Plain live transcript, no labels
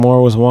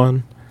Macklemore was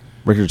one.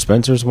 Richard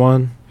Spencer's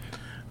one.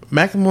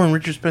 Macklemore and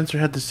Richard Spencer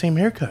had the same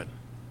haircut.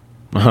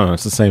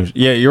 It's the same.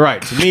 Yeah, you're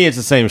right. To me, it's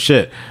the same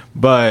shit.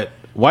 But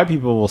white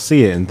people will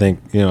see it and think,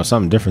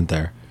 something different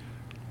there.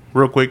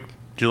 Real quick,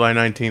 July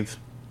 19th,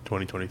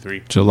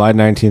 2023. July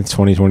 19th,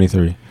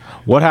 2023.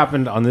 What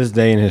happened on this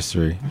day in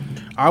history?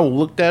 I will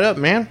look that up,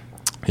 man.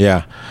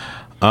 Yeah.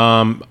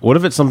 What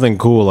if it's something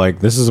cool? Like,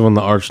 this is when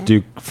the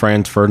Archduke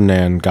Franz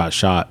Ferdinand got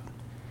shot.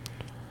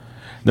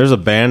 There's a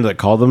band that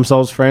called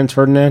themselves Franz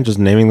Ferdinand, just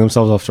naming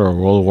themselves after a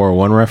World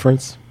War I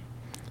reference.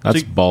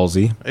 That's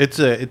ballsy.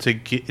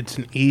 It's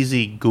an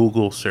easy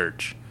Google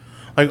search.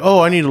 Like,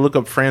 I need to look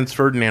up Franz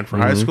Ferdinand for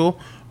high school.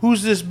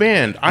 Who's this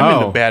band? I'm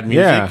into bad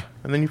music. Yeah.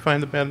 And then you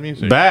find the bad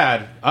music.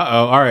 Bad.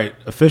 All right.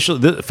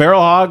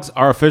 Feral Hogs,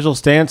 our official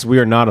stance, we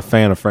are not a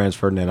fan of Franz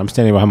Ferdinand. I'm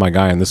standing behind my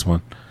guy on this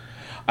one.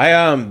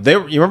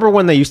 You remember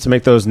when they used to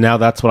make those Now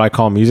That's What I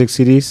Call Music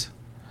CDs?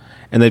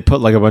 And they'd put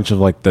like a bunch of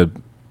like the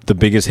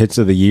biggest hits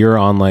of the year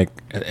on like,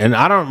 and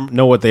I don't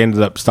know what they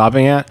ended up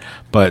stopping at,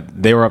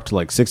 but they were up to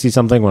like 60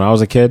 something when I was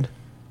a kid.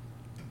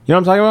 You know what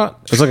I'm talking about?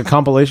 It was like a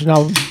compilation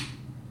album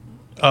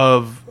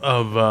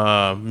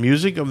of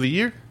music of the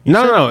year.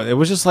 No. It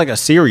was just like a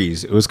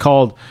series. It was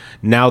called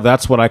Now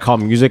That's What I Call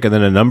Music, and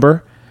then a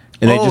number.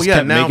 And they just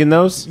kept making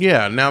those.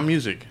 Yeah, Now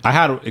Music. I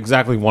had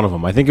exactly one of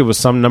them. I think it was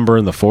some number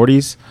in the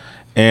 40s,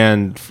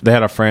 and they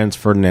had a Franz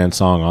Ferdinand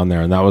song on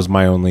there, and that was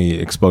my only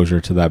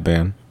exposure to that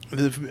band.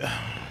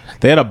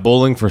 They had a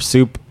Bowling for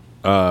Soup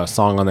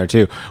song on there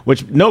too,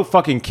 which no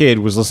fucking kid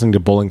was listening to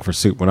Bowling for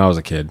Soup when I was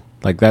a kid.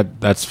 Like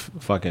that's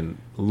fucking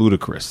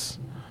ludicrous.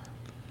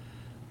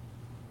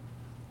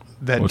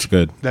 What's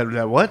good?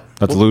 That what?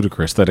 That's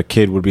ludicrous that a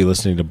kid would be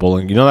listening to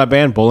Bowling. You know that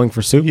band, Bowling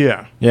for Soup?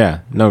 Yeah. Yeah.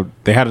 No,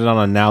 they had it on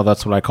a Now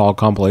That's What I Call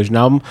compilation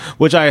album,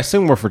 which I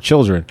assume were for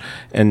children,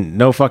 and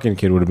no fucking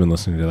kid would have been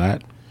listening to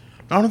that.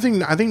 I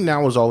think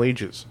Now was all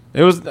ages.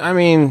 It was,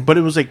 but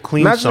it was like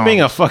clean imagine songs.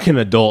 being a fucking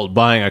adult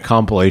buying a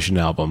compilation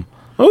album.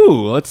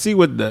 Ooh, let's see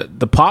what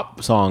the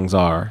pop songs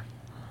are.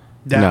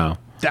 No.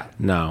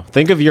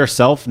 Think of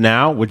yourself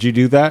now. Would you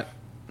do that?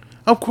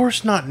 Of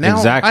course not. Now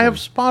exactly. I have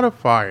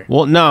Spotify.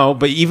 Well, no,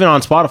 but even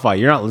on Spotify,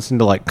 you're not listening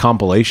to like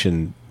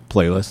compilation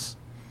playlists.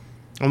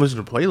 I'm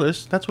listening to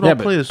playlists. That's what all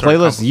playlists are.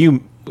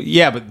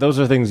 Playlists, but those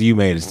are things you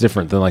made. It's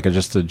different than like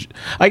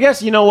I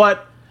guess, you know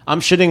what? I'm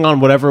shitting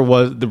on whatever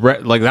was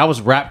that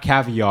was Rap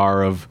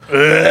Caviar of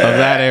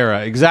that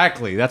era.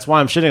 Exactly. That's why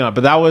I'm shitting on it.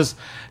 But that was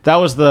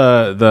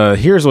the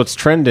here's what's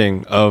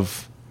trending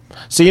of.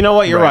 So you know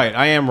what? You're right.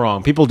 I am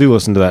wrong. People do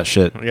listen to that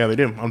shit. Yeah, they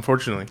do.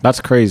 Unfortunately,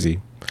 that's crazy.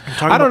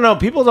 I don't know.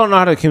 People don't know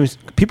how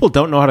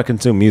to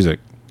consume music.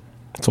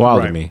 It's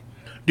wild to me,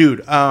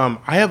 dude. I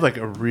have like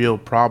a real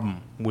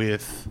problem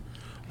with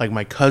like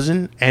my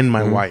cousin and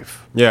my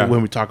wife. Yeah,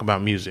 when we talk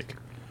about music.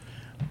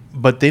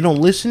 But they don't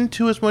listen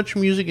to as much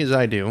music as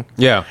I do.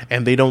 Yeah.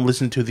 And they don't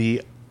listen to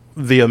the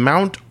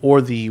amount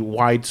or the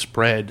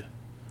widespread.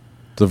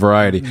 The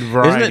variety.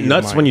 Isn't it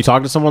nuts when you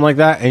talk to someone like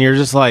that and you're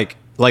just like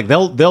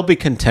they'll be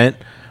content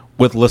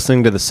with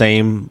listening to the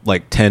same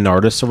like 10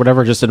 artists or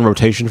whatever just in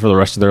rotation for the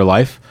rest of their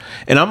life.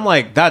 And I'm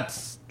like,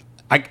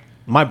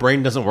 my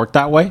brain doesn't work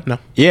that way. No.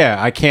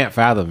 Yeah, I can't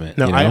fathom it.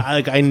 No, you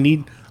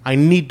know? I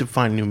need to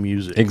find new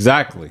music.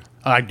 Exactly.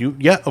 I do.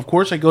 Yeah, of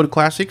course I go to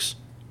classics.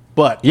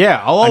 But yeah,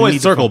 I'll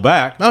always circle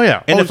back. Oh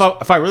yeah, and if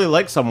I really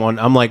like someone,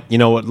 I'm like, you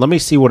know what? Let me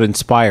see what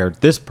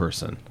inspired this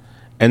person,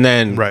 and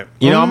then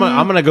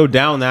I'm gonna go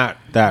down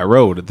that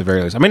road at the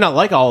very least. I may not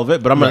like all of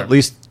it, but I'm gonna at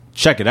least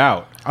check it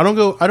out. I don't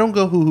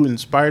go who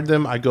inspired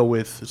them. I go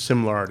with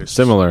similar artists.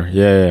 Similar,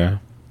 yeah.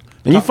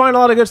 And you find a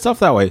lot of good stuff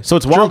that way. So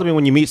it's wild to me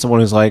when you meet someone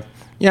who's like,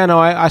 yeah, no,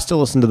 I still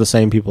listen to the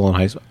same people in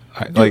high school.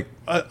 I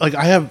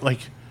have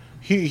like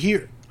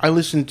here. I'll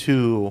listen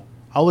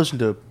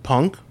to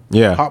punk.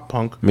 Yeah. Pop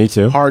punk. Me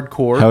too.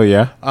 Hardcore. Hell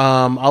yeah.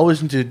 I'll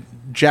listen to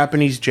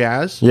Japanese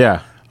jazz.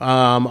 Yeah.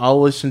 I'll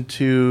listen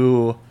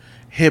to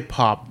hip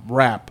hop,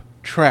 rap,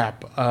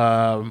 trap.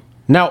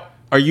 Now,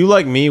 are you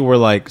like me where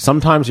like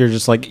sometimes you're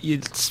just like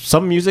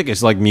some music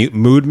is like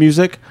mood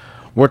music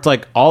where it's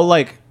like I'll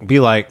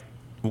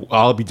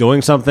be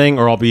doing something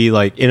or I'll be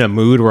like in a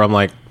mood where I'm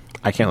like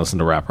I can't listen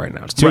to rap right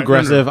now. It's too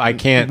aggressive. I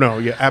can't. No,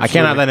 yeah, absolutely. I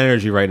can't have that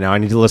energy right now. I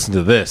need to listen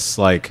to this.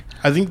 Like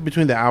I think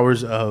between the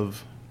hours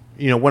of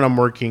when I'm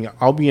working,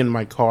 I'll be in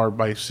my car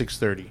by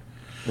 6:30.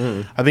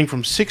 I think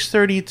from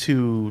 6:30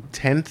 to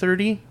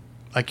 10:30,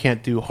 I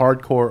can't do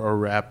hardcore or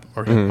rap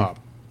or hip hop.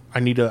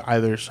 I need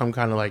either some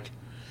kind of like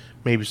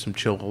maybe some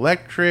chill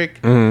electric,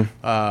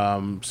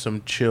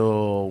 some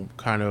chill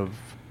kind of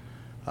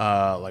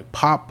like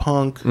pop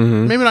punk.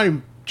 Maybe not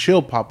even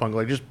chill pop punk,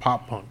 like just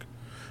pop punk,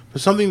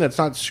 but something that's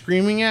not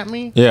screaming at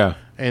me. Yeah.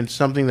 And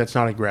something that's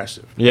not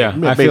aggressive. Yeah,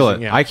 I feel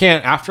it. Yeah. I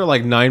can't after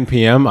like 9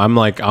 p.m.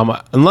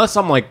 Unless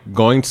I'm like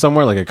going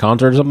somewhere like a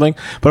concert or something.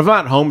 But if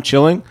I'm at home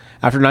chilling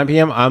after 9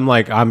 p.m., I'm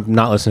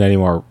not listening to any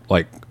more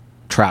like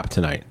trap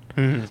tonight.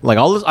 Like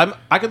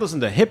I could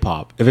listen to hip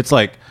hop if it's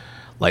like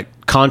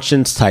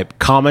Conscience type,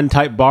 Common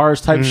type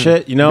bars type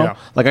shit. You know,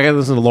 like I could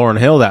listen to Lauryn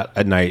Hill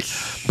at night.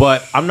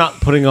 But I'm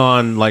not putting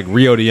on like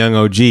Rio de Young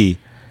OG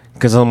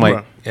because I'm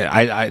like,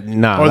 Right. I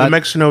nah. Or the that-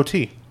 Mexican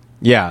OT.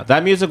 yeah,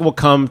 that music will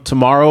come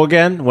tomorrow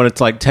again when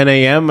it's like 10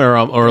 a.m. or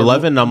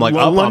 11. And I'm like,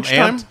 I'm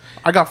lunchtime. amped.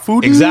 I got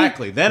food.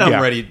 Exactly. Then I'm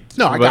Yeah. ready.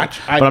 No, I got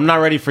you. But I'm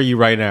not ready for you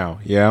right now.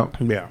 Yeah.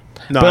 Yeah.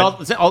 No,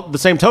 But the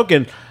same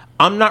token,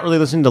 I'm not really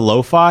listening to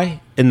lo-fi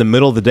in the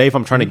middle of the day if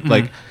I'm trying to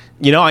like,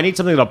 I need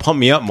something that'll pump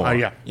me up more.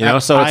 yeah. You know,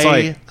 so it's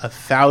like,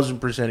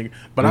 1,000% agree.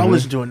 But I'll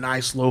listen to a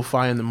nice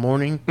lo-fi in the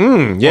morning.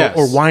 yes.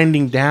 Or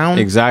winding down.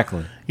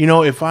 Exactly.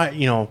 If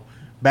I,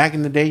 back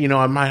in the day,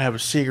 I might have a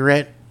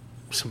cigarette,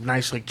 some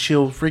nice, like,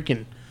 chill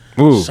freaking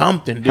Ooh,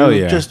 something, dude. hell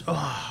yeah.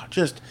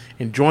 Just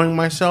enjoying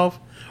myself.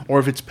 Or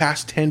if it's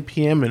past 10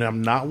 p.m. and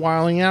I'm not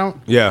wilding out,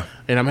 Yeah.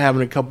 and I'm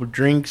having a couple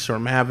drinks, or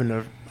I'm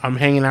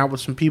hanging out with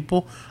some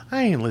people,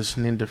 I ain't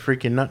listening to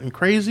freaking nothing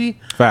crazy.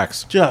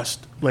 Facts.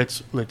 Just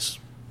let's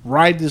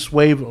ride this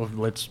wave of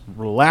let's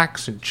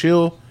relax and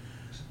chill.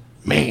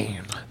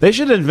 Man, They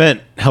should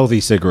invent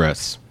healthy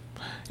cigarettes.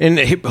 And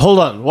hold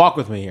on, walk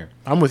with me here.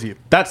 I'm with you.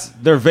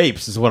 They're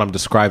vapes is what I'm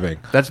describing.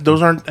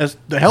 Those aren't as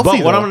the healthy.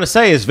 But what though. I'm going to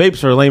say is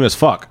vapes are lame as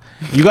fuck.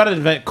 You got to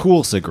invent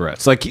cool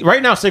cigarettes. Like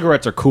right now,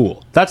 cigarettes are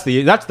cool. That's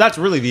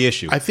really the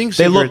issue. I think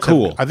they look cigarettes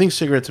cool. I think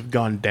cigarettes have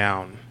gone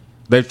down.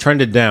 They've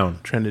trended down.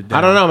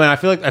 I don't know, man. I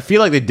feel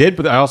like they did,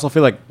 but I also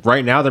feel like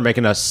right now they're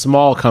making a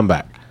small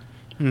comeback.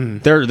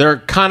 They're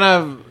kind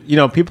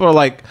of people are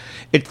like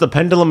it's the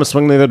pendulum is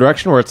swinging the other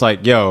direction where it's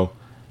like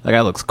that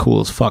guy looks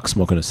cool as fuck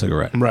smoking a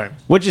cigarette. Right.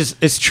 Which is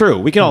it's true.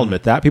 We can all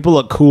admit that people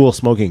look cool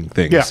smoking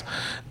things.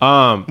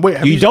 Yeah. Wait,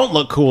 have you you- don't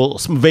look cool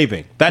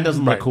vaping. That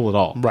doesn't Right. look cool at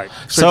all. Right.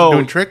 So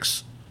doing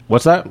tricks.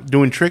 what's that?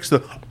 Doing tricks.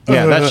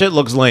 Yeah, that shit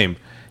looks lame.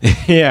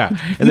 Yeah,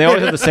 and they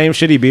always have the same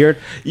shitty beard.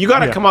 You got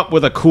to Yeah. come up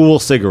with a cool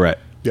cigarette.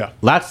 Yeah.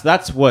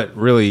 That's what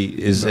really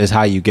is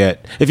how you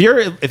get.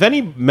 If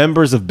any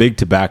members of Big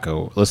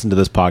Tobacco listen to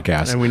this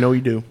podcast, And we know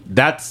you do.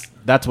 that's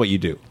what you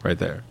do right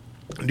there.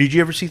 Did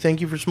you ever see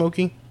Thank You for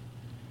Smoking?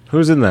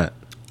 Who's in that?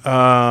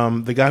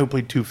 The guy who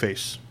played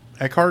Two-Face.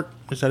 Eckhart?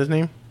 Is that his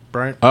name?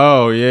 Brian?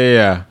 Oh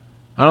yeah.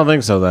 I don't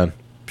think so then.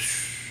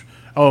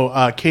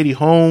 Katie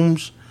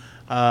Holmes.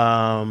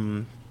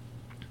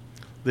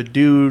 The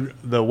dude,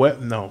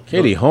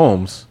 Katie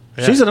Holmes.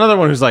 Yeah. She's another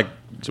one who's like,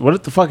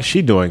 what the fuck is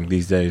she doing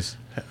these days?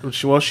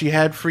 She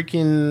had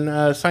freaking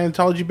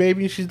Scientology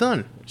baby and she's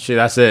done.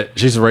 That's it.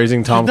 She's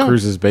raising Tom done.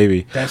 Cruise's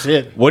baby. That's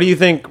it. What do you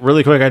think,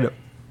 really quick, I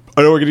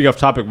know we're getting off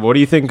topic, but what do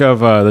you think of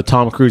the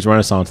Tom Cruise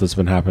renaissance that's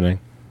been happening?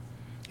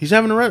 He's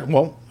having a run.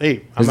 Well,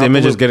 hey. His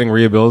image is getting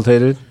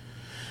rehabilitated?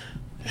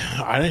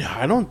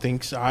 I don't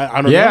think so.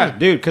 I don't Yeah, know.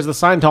 dude, because the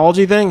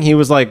Scientology thing, he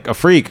was like a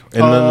freak.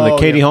 And then the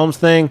Katie yeah. Holmes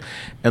thing,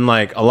 and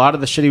like a lot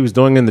of the shit he was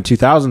doing in the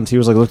 2000s, he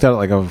was like looked at it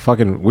like a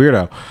fucking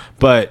weirdo.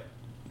 But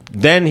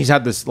then he's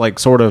had this like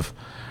sort of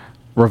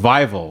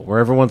revival where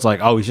everyone's like,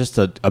 oh, he's just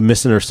a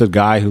misunderstood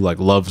guy who like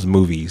loves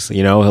movies,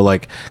 he'll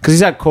like, because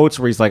he's had quotes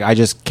where he's like, I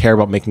just care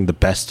about making the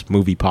best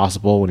movie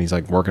possible when he's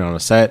like working on a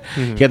set.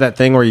 He had that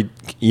thing where he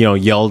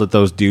yelled at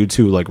those dudes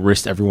who like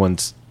risked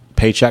everyone's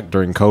paycheck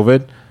during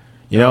COVID,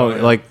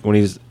 like when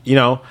he's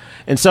and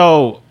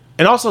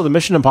also the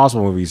Mission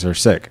Impossible movies are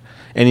sick,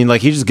 and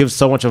he just gives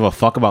so much of a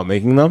fuck about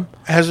making them.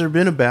 Has there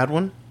been a bad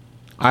one?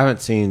 I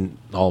haven't seen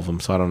all of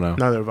them, so I don't know.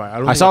 Neither have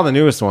I. I saw the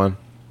newest one.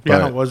 Yeah,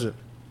 but how was it?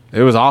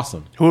 It was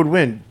awesome. Who would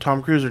win,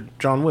 Tom Cruise or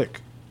John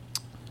Wick?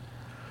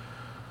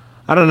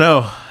 I don't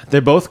know. They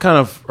both kind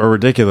of are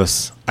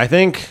ridiculous. I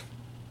think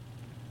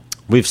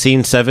we've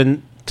seen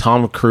 7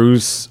 Tom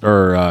Cruise,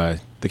 or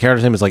the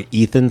character's name is like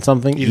Ethan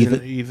something.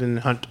 Ethan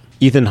Hunt.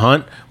 Ethan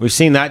Hunt. We've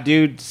seen that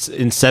dude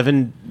in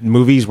 7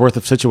 movies worth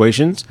of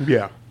situations.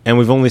 Yeah. And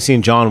we've only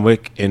seen John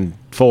Wick in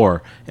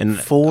 4. And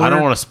 4? I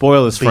don't want to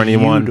spoil this for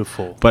anyone.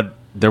 Beautiful. But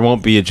there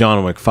won't be a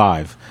John Wick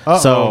 5. Uh-oh.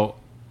 So,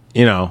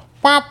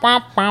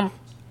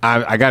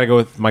 I got to go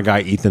with my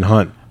guy Ethan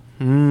Hunt.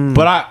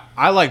 But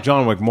I like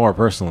John Wick more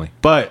personally.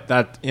 But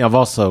that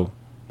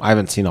I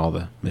haven't seen all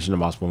the Mission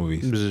Impossible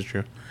movies. This is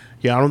true.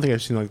 Yeah, I don't think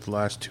I've seen like the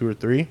last 2 or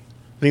 3. I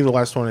think the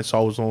last one I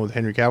saw was the one with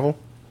Henry Cavill.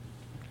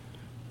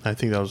 I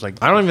think that was like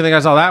I don't even think I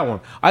saw that one.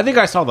 I think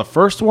I saw the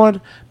first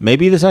one,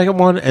 maybe the second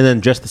one, and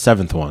then just the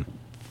 7th one.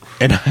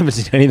 And I haven't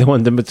seen any of the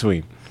ones in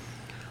between.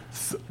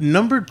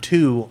 number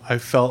 2. I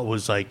felt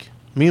was like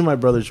me and my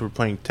brothers were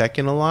playing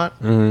Tekken a lot,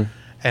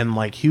 and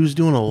like he was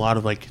doing a lot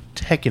of like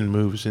Tekken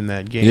moves in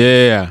that game,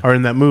 Yeah. or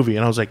in that movie,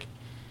 and I was like,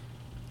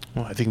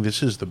 well, I think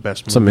this is the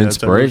best movie. Some that's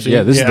ever inspiration. seen.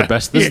 Yeah, this is the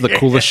best. This is the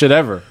coolest shit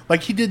ever.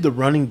 Like he did the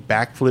running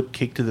backflip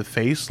kick to the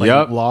face, like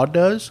Yup. Law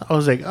does. I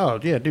was like, oh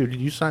yeah, dude,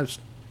 you signed.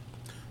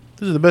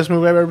 This is the best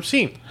movie I've ever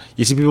seen.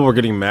 You see, people were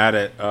getting mad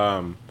at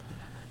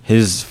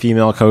his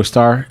female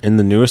co-star in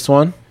the newest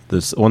one,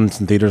 this one that's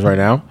in theaters right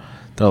now.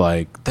 They're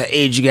like, the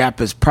age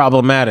gap is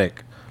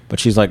problematic, but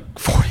she's like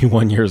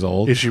 41 years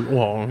old. Is she?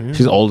 Well,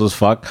 She's old as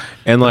fuck,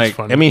 and like,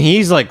 funny. I mean,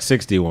 he's like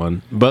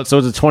 61, but so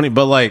it's a 20.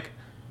 But like,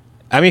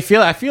 I mean,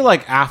 I feel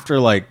like after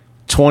like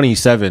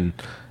 27,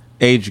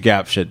 age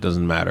gap shit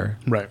doesn't matter.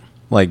 right.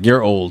 Like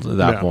you're old at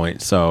that Yeah.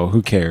 point, so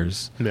who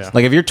cares? Yeah.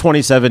 Like if you're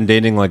 27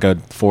 dating like a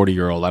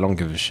 40-year-old, I don't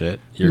give a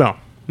shit. No,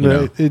 you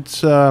know.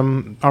 it's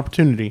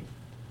opportunity.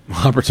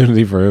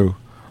 Opportunity for who?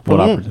 For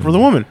the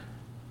woman.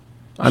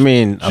 I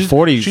mean, a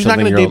 40. She's not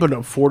going to date a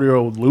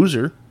 40-year-old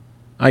loser.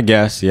 I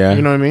guess, yeah.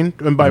 You know what I mean?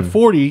 And by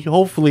 40,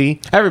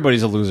 hopefully,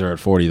 everybody's a loser at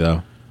 40,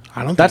 though.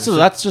 I don't. That's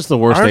just the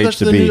worst age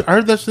to be. I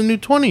heard that's the new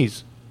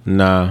 20s.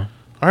 No.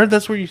 I heard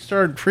that's where you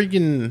start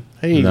freaking.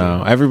 Hey,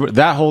 no. Everybody,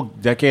 that whole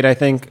decade, I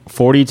think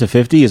 40 to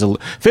 50 is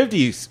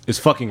 50 is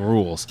fucking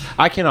rules.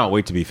 I cannot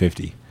wait to be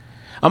 50.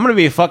 I'm gonna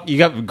be You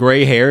got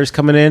gray hairs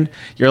coming in.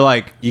 You're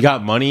like, you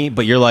got money,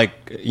 but you're like,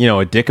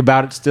 a dick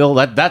about it still.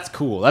 That's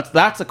cool.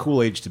 That's a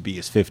cool age to be.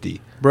 Is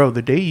 50, bro.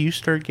 The day you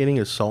start getting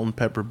a salt and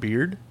pepper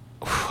beard,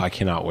 I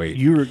cannot wait.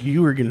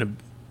 You are gonna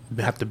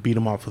have to beat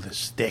him off with a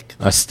stick.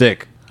 A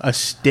stick. A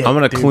stick. I'm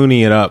gonna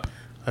Clooney it up.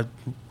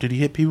 Did he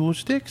hit people with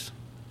sticks?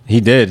 He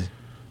did.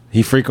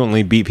 He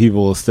frequently beat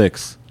people with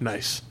sticks.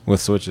 Nice. With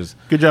switches.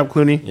 Good job,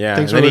 Clooney. Yeah.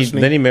 Thanks for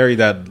listening. Then he married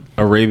that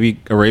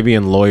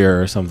Arabian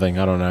lawyer or something.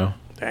 I don't know.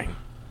 Dang.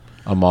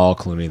 Amal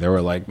Clooney. They were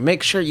like,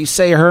 make sure you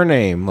say her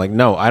name. Like,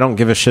 no, I don't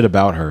give a shit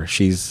about her.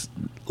 She's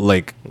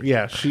like,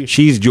 yeah,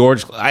 she's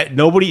George.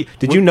 Nobody.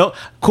 Did you know?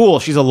 Cool.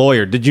 She's a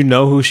lawyer. Did you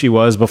know who she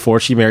was before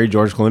she married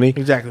George Clooney?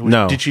 Exactly.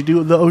 No. Did she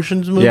do the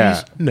Ocean's movies?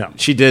 Yeah. No,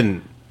 she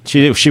didn't.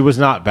 She was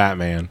not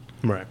Batman.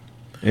 Right.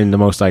 In the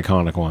most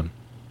iconic one.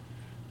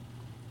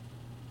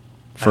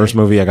 First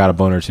movie I got a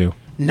boner to.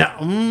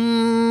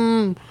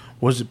 No.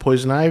 Was it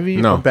Poison Ivy?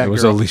 No, or Batgirl? it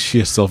was Alicia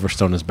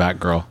Silverstone as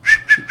Batgirl.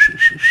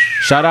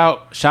 Shout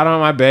out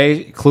my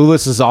bae.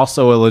 Clueless is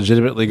also a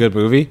legitimately good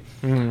movie.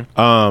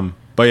 Mm-hmm.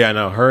 But yeah,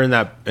 no, her in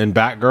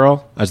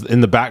Batgirl, as in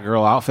the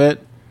Batgirl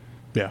outfit.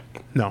 Yeah,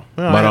 no,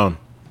 right on.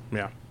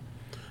 Yeah,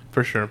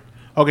 for sure.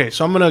 Okay,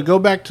 so I'm gonna go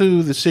back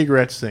to the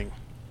cigarettes thing.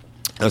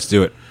 Let's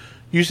do it.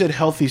 You said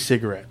healthy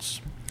cigarettes.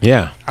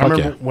 Yeah, I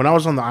remember when I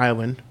was on the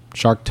island.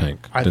 Shark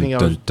Tank. I think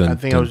I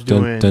was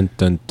doing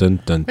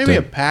maybe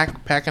a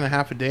pack and a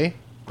half a day.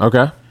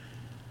 Okay.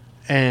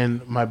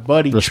 And my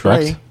buddy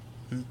Respect.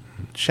 Trey,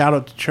 shout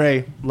out to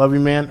Trey, love you,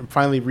 man. I'm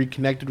finally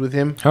reconnected with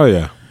him. Hell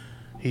yeah.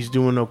 He's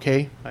doing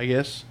okay, I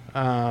guess.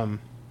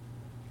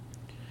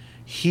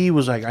 He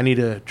was like, I need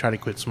to try to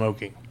quit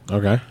smoking.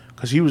 Okay.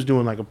 Because he was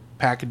doing like a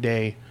pack a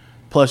day,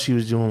 plus he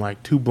was doing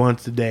like 2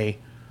 blunts a day,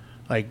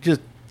 like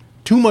just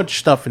too much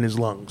stuff in his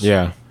lungs.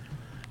 Yeah.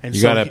 And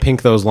you gotta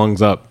pink those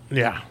lungs up.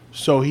 Yeah.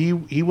 So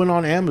he went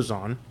on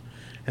Amazon,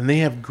 and they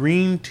have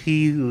green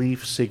tea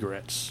leaf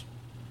cigarettes.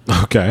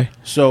 Okay.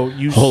 So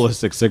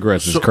holistic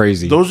cigarettes is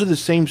crazy. Those are the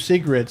same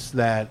cigarettes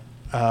that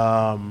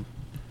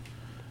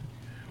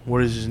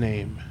what is his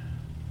name?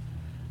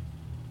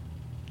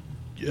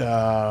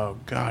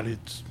 God,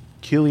 it's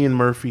Cillian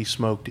Murphy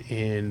smoked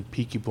in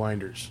Peaky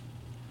Blinders.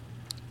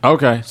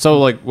 Okay. So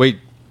like, wait,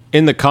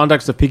 in the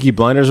context of Peaky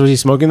Blinders, was he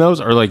smoking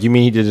those, or like you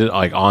mean he did it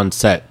like on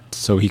set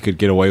so he could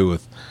get away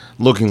with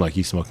looking like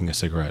he's smoking a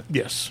cigarette?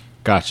 Yes.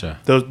 Gotcha.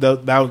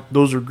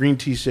 Those are green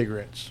tea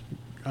cigarettes.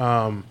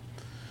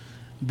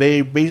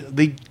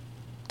 They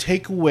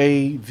take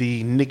away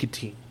the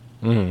nicotine,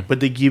 but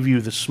they give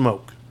you the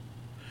smoke.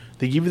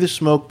 They give you the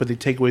smoke, but they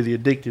take away the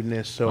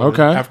addictiveness. So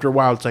after a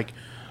while, it's like,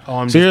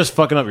 you're just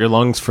fucking up your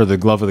lungs for the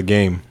love of the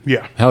game.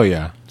 Yeah. Hell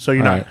yeah. So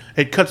you're not. Right.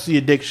 It cuts the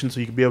addiction, so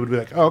you can be able to be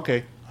like, oh,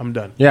 okay, I'm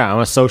done. Yeah,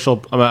 I'm at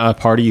a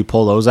party. You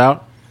pull those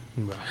out.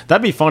 Right.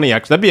 That'd be funny.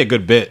 Actually, that'd be a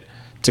good bit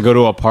to go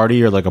to a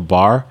party or like a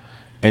bar,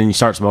 and you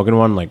start smoking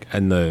one like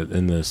in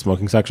the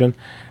smoking section,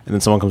 and then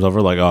someone comes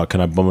over like, oh,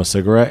 can I bum a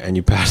cigarette? And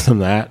you pass them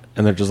that,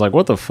 and they're just like,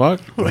 what the fuck?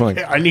 Like,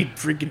 I need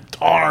freaking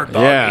tar.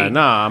 Dog. Yeah,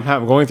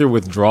 I'm going through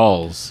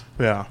withdrawals.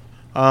 Yeah.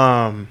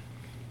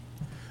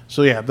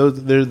 So yeah,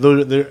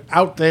 they're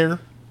out there.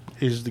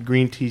 Is the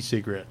green tea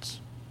cigarettes?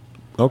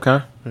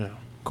 Okay. Yeah.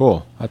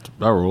 Cool. That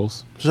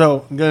rules.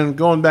 So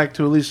going back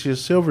to Alicia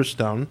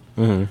Silverstone.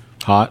 Mm-hmm.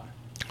 Hot.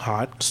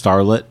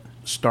 Starlet.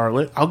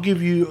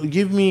 You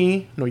give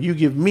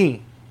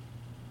me.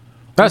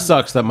 That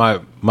sucks that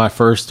my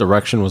first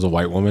erection was a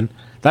white woman.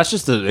 That's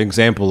just an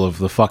example of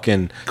the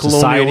fucking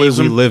society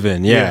we live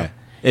in. Yeah.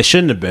 It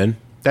shouldn't have been.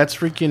 That's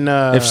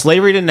freaking... if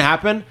slavery didn't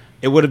happen,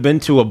 it would have been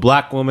to a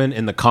black woman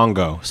in the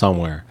Congo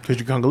somewhere. Because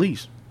you're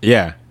Congolese.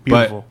 Yeah.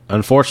 Beautiful. But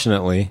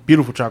unfortunately...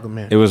 Beautiful chocolate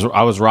man.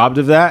 I was robbed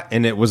of that,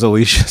 and it was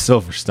Alicia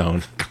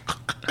Silverstone.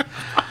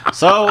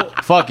 So,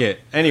 fuck it.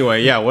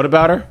 Anyway, yeah, what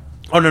about her?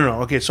 Oh,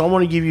 no. Okay, so I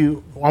want you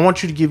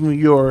to give me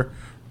your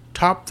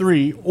top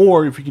 3,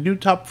 or if you can do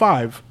top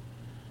 5,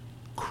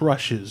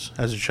 crushes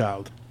as a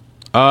child.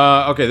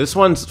 Okay, this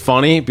one's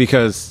funny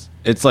because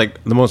it's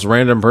like the most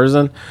random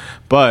person,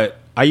 but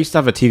I used to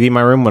have a TV in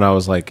my room when I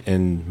was like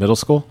in middle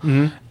school,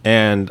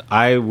 and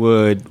I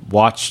would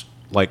watch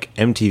like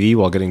MTV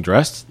while getting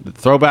dressed.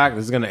 Throwback,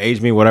 this is going to age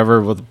me, whatever,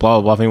 blah,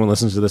 blah, blah. If anyone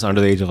listens to this under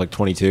the age of like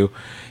 22,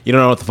 you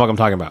don't know what the fuck I'm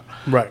talking about.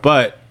 Right.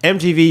 But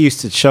MTV used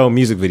to show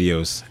music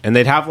videos, and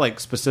they'd have like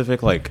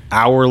specific like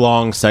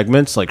hour-long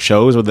segments, like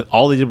shows, where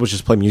all they did was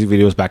just play music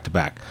videos back to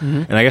back.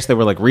 And I guess they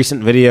were like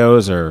recent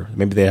videos, or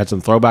maybe they had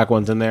some throwback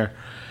ones in there.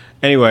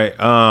 Anyway,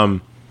 I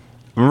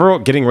remember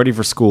getting ready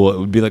for school. It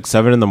would be like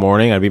 7 a.m.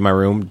 I'd be in my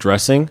room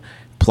dressing,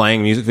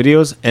 playing music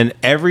videos, and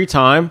every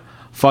time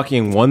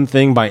fucking One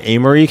Thing by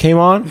Amory came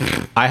on,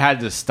 I had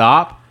to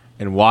stop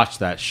and watch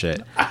that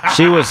shit.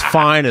 She was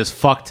fine as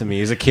fuck to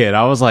me as a kid.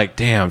 I was like,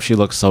 damn, she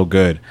looks so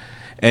good.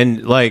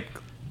 And like,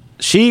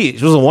 she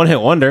was a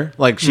one-hit wonder.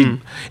 Like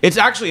it's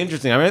actually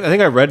interesting. I mean, I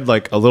think I read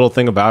like a little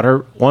thing about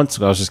her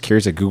once. I was just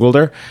curious. I Googled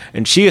her,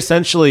 and she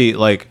essentially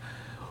like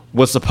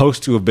was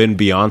supposed to have been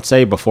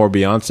Beyonce before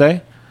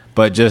Beyonce,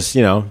 but just,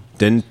 you know,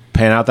 didn't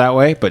pan out that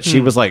way. But she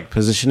was like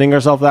positioning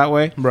herself that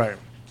way. Right.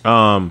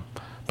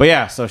 But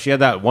yeah, so she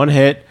had that one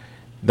hit.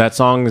 That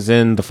song is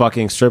in the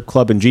fucking strip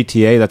club in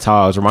GTA. That's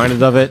how I was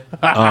reminded of it.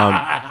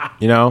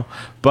 You know,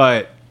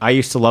 but I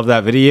used to love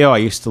that video. I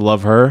used to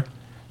love her.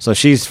 So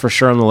she's for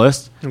sure on the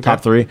list. Okay.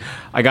 Top 3.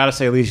 I gotta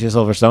say Alicia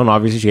Silverstone.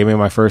 Obviously, she gave me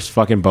my first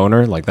fucking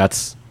boner. Like,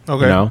 that's,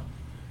 okay. You know.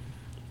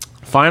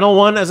 Final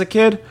one as a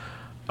kid.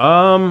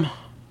 I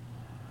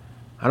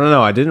don't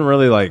know. I didn't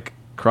really, like,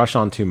 crush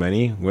on too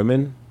many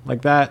women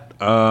like that.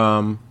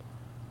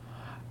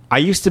 I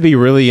used to be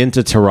really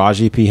into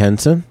Taraji P.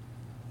 Henson.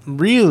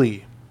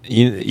 Really?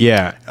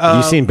 Yeah.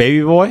 You seen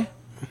Baby Boy?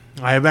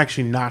 I have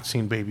actually not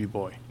seen Baby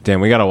Boy. Damn,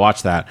 we gotta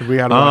watch that. We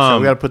gotta watch that.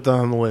 We gotta put that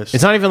on the list.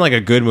 It's not even like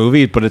a good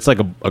movie, but it's like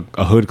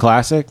a hood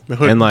classic.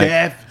 And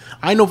like,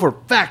 I know for a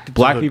fact it's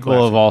black people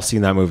classic. Have all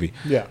seen that movie.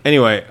 Yeah.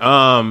 Anyway,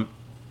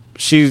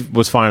 she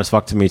was fine as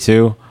fuck to me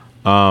too.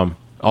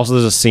 Also,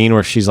 there's a scene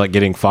where she's like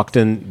getting fucked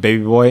in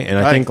Baby Boy, and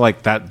I think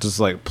like that just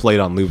like played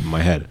on loop in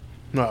my head.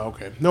 No,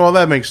 okay. No, well,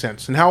 that makes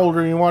sense. And how old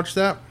are you to watch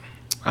that?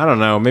 I don't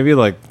know, maybe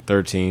like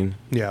 13.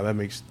 Yeah,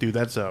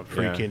 that's a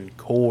freaking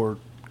core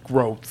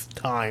growth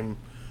time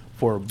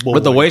for a boy.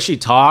 But the way she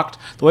talked,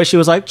 the way she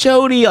was like,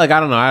 Jody, like, I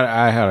don't know,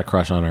 I had a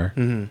crush on her.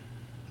 Mm-hmm.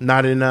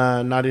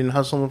 Not in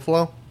Hustle and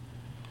Flow?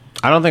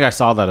 I don't think I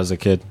saw that as a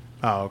kid.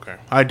 Oh, okay.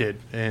 I did,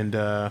 and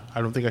I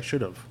don't think I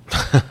should have.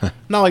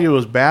 Not like it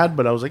was bad,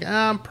 but I was like,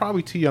 I'm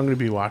probably too young to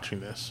be watching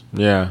this.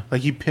 Yeah.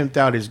 Like, he pimped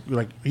out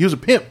he was a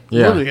pimp.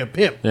 Yeah. Literally a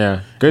pimp.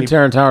 Yeah. Good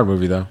Terrence Howard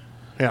movie, though.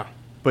 Yeah.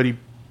 But he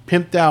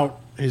pimped out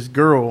his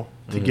girl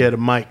to get a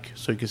mic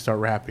so he could start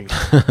rapping.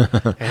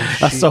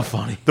 That's so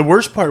funny. The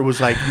worst part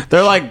was like...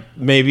 They're like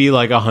maybe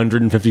like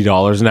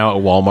 $150 now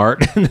at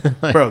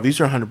Walmart. Like, bro, these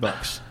are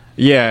 $100.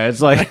 Yeah,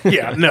 it's like...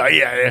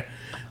 yeah.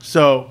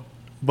 So,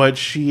 but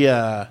she...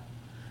 the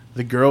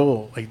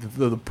girl, like,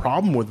 the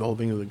problem with the whole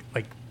thing was,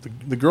 like,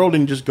 the girl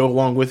didn't just go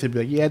along with it and be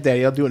like, yeah,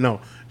 daddy, I'll do it.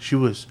 No, she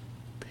was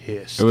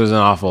pissed. It was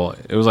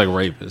it was like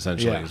rape,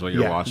 essentially, is what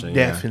you're watching.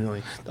 Definitely.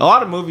 Yeah. A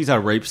lot of movies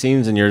have rape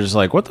scenes, and you're just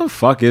like, what the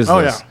fuck is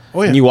this? Yeah.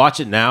 Oh, yeah. And you watch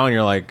it now, and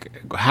you're like,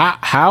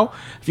 how?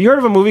 Have you heard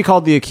of a movie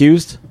called The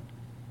Accused?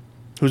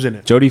 Who's in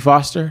it? Jodie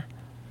Foster.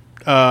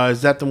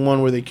 Is that the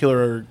one where they kill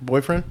her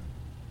boyfriend?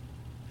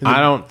 I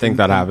don't think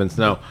that happens,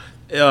 no.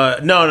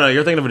 No,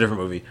 you're thinking of a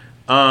different movie.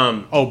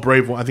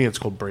 Brave One. I think it's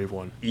called Brave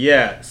One.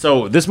 Yeah.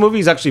 So this movie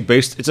is actually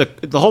based.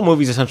 The whole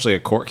movie is essentially a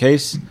court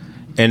case,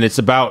 and it's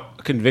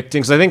about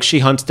convicting. Because I think she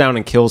hunts down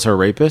and kills her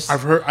rapist.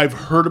 I've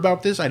heard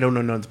about this. I don't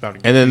know nothing about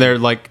it. And then they're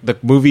like, the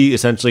movie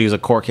essentially is a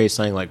court case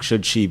saying like,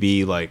 should she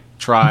be like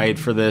tried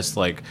for this,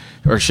 like,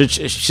 or should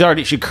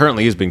she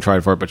currently is being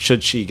tried for it, but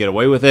should she get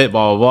away with it?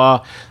 Blah blah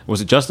blah.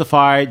 Was it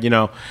justified? You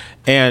know,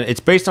 and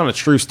it's based on a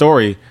true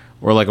story.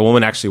 Where like a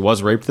woman actually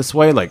was raped this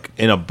way, like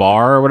in a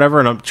bar or whatever.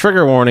 And I'm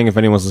trigger warning if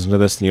anyone's listening to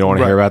this and you don't want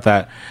to hear about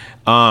that.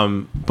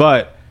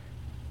 But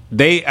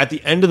they at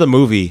the end of the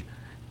movie,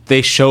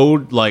 they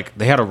showed like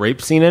they had a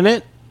rape scene in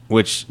it,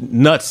 which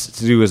nuts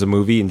to do as a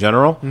movie in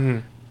general.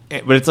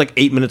 Mm-hmm. But it's like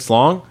 8 minutes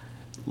long.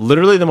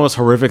 Literally the most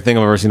horrific thing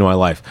I've ever seen in my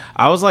life.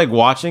 I was like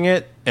watching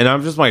it,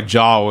 and my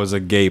jaw was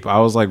agape. I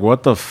was like,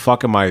 "What the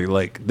fuck am I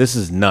like? This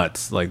is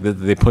nuts!" Like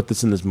they put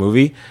this in this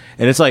movie,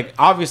 and it's like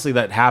obviously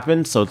that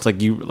happened. So it's like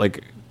you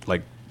like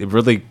it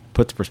really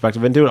puts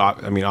perspective into it.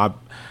 I mean,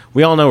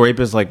 we all know rape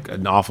is like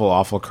an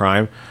awful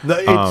crime.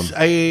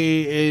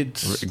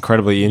 It's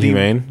incredibly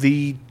inhumane.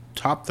 The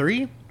top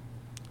 3,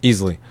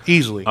 easily.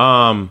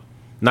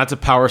 Not to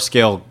power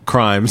scale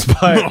crimes,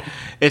 but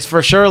it's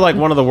for sure like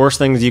one of the worst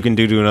things you can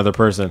do to another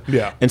person.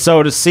 Yeah. And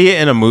so to see it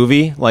in a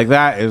movie like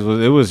that, it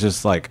was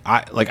just like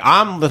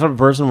I'm the type of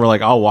person where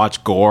like I'll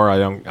watch gore. I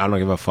don't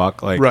give a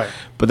fuck. Like, right.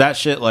 But that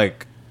shit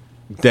like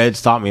dead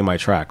stopped me in my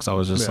tracks. I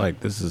was just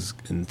like, this is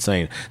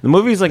insane. The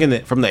movie's like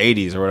from the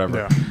 80s or whatever.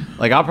 Yeah.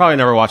 Like I'll probably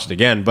never watch it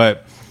again.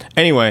 But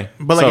anyway.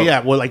 But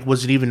like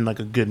was it even like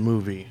a good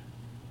movie?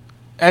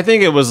 I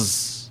think it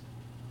was.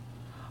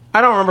 I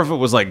don't remember if it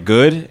was like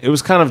good. It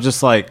was kind of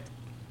just like,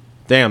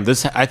 damn,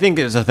 this. I think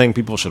it's a thing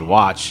people should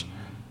watch.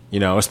 You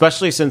know,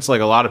 especially since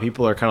like a lot of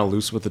people are kind of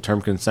loose with the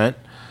term consent.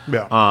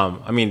 Yeah.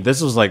 I mean,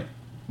 this was like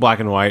black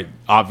and white.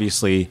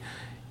 Obviously,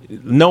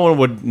 no one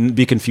would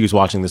be confused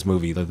watching this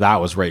movie that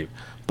was rape.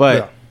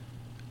 But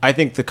I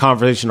think the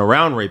conversation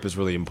around rape is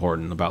really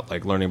important about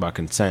like learning about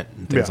consent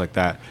and things like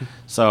that.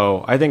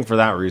 So I think for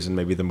that reason,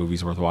 maybe the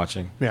movie's worth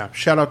watching. Yeah.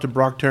 Shout out to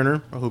Brock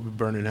Turner. I hope you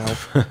burn in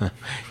hell.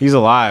 He's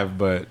alive,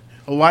 but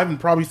alive and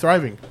probably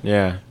thriving.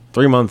 Yeah.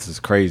 3 months is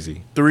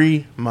crazy.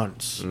 3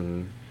 months.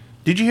 Mm-hmm.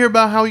 Did you hear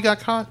about how he got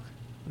caught?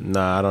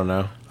 Nah, I don't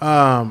know.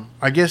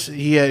 I guess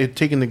he had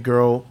taken the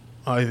girl.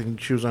 I think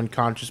she was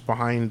unconscious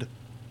behind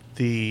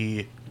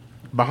a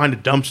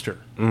dumpster.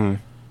 Mm-hmm.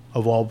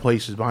 Of all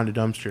places, behind a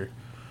dumpster.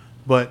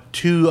 But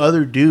 2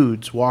 other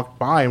dudes walked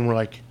by and were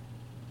like,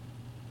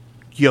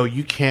 yo,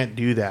 you can't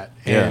do that.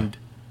 Yeah. And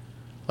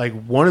like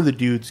one of the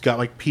dudes got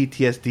like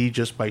PTSD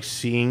just by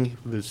seeing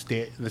the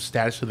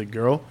status of the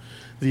girl.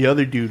 The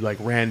other dude like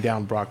ran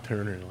down Brock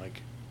Turner and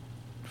like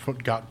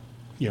got,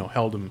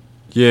 held him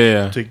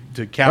Yeah. to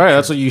All capture. right,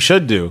 that's what you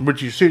should do.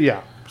 But you should,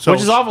 yeah. So,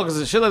 Which is awful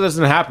because shit like that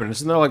doesn't happen.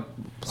 Isn't there like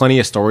plenty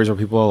of stories where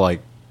people are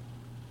like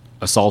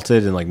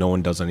assaulted and like no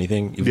one does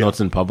anything, even though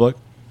it's in public?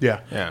 Yeah.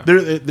 Yeah.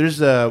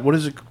 There's what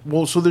is it?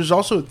 Well, so there's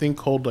also a thing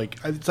called like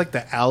it's like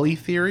the alley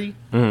theory,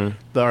 or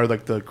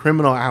like the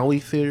criminal alley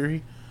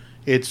theory.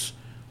 It's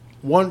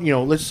one,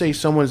 let's say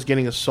someone's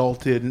getting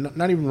assaulted,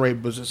 not even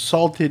raped, but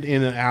assaulted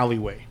in an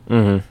alleyway.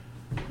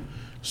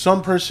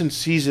 Some person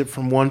sees it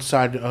from one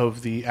side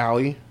of the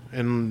alley,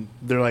 and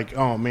they're like,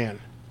 "Oh man,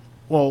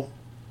 well,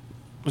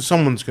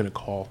 someone's gonna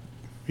call,"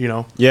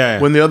 Yeah.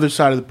 When the other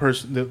side of the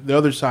person, the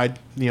other side,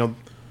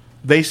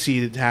 they see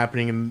it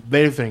happening, and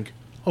they think,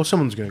 "Oh,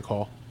 someone's gonna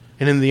call,"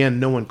 and in the end,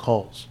 no one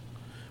calls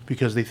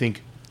because they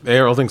think, They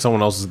all think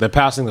someone else is. They're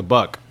passing the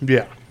buck.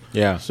 yeah.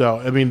 Yeah. So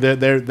I mean, I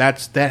mean, if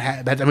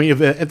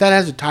that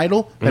has a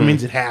title, that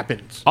means it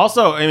happens.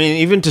 Also, I mean,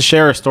 even to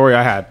share a story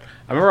I had,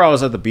 I remember I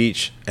was at the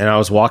beach and I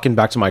was walking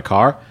back to my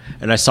car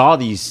and I saw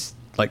these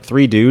like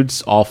 3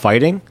 dudes all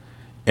fighting,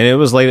 and it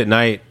was late at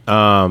night.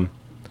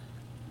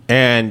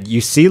 And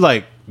you see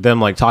like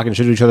them like talking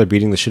shit to each other,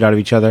 beating the shit out of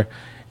each other,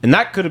 and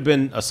that could have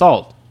been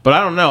assault. But I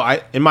don't know.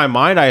 In my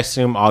mind, I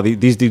assume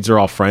these dudes are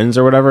all friends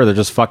or whatever. They're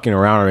just fucking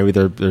around, or maybe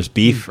there's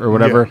beef or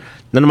whatever. Yeah.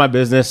 None of my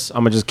business. I'm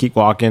gonna just keep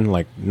walking,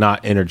 like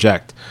not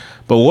interject.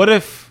 But what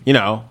if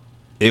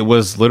it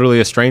was literally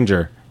a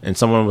stranger and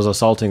someone was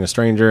assaulting a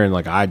stranger, and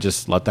like I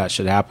just let that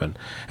shit happen?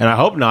 And I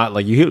hope not.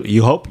 Like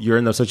you hope you're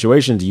in those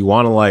situations. You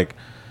want to like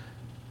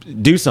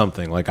do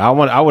something. Like I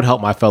would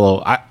help my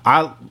fellow.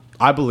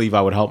 I believe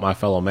I would help my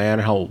fellow man,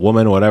 help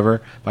woman, whatever.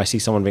 If I see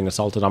someone being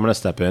assaulted, I'm gonna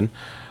step in.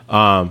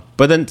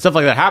 But then stuff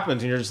like that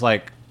happens, and you're just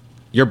like,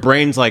 your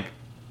brain's like,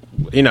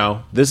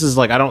 this is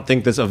like, I don't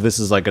think this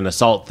is like an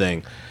assault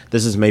thing.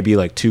 This is maybe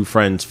like 2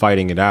 friends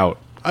fighting it out.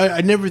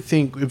 I never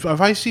think if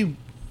I see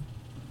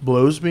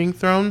blows being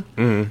thrown,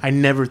 I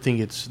never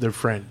think it's their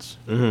friends.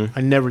 I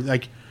never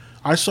like.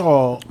 I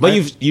saw, But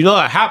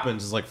that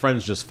happens. It's like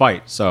friends just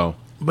fight. So,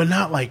 but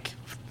not like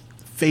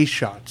face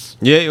shots.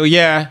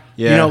 yeah.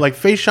 Like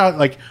face shot.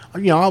 Like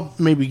I'll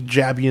maybe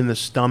jab you in the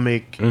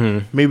stomach.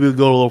 Maybe we'll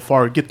go a little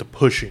far. Get the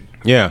pushing.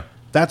 Yeah.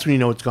 That's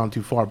when it's gone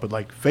too far. But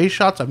like face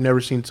shots, I've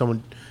never seen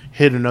someone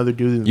hit another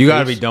dude in the You face. got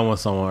to be done with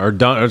someone, or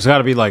done. It's got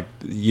to be like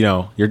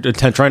you're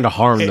trying to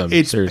harm them.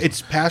 Seriously.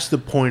 It's past the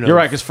point. You're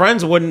right, because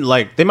friends wouldn't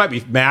like. They might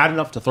be mad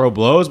enough to throw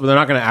blows, but they're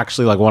not going to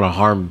actually like want to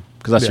harm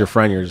because that's your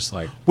friend. You're just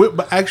like,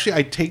 But actually,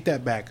 I take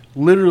that back.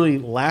 Literally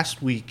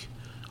last week,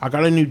 I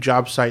got a new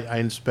job site I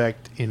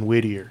inspect in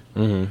Whittier.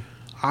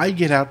 I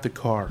get out the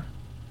car.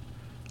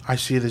 I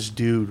see this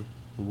dude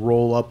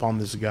roll up on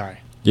this guy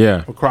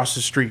yeah, across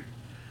the street.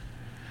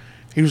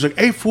 He was like,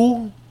 "Hey,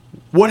 fool,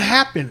 what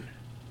happened?"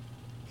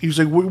 He was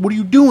like, "What are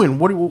you doing?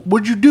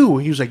 What'd you do?"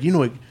 He was like,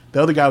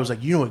 the other guy was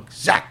like, "You know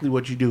exactly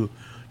what you do.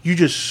 You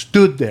just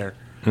stood there."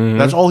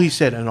 That's all he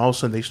said. And all of a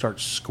sudden, they start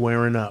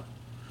squaring up.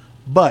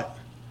 But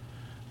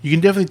you can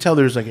definitely tell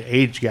there's like an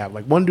age gap.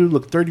 Like one dude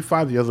looked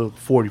 35, the other looked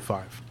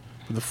 45.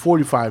 But the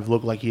 45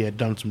 looked like he had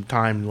done some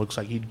time and looks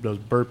like he does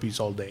burpees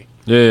all day.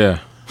 yeah.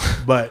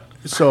 But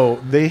so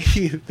they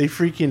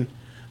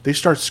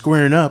start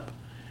squaring up,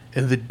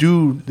 and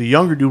the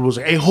younger dude was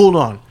like, "Hey, hold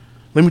on,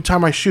 let me tie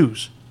my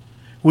shoes,"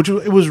 which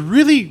it was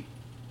really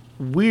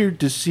weird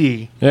to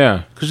see.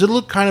 Yeah. Because it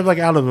looked kind of like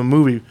out of a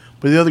movie.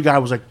 But the other guy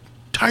was like,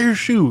 "Tie your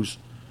shoes,"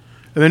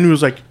 and then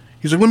he's like,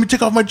 "Let me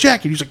take off my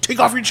jacket." He's like, "Take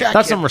off your jacket."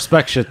 That's some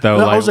respect shit though.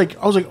 And I was like,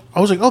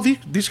 "Oh,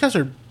 these guys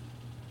are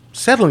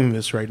settling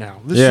this right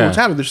now. This is what's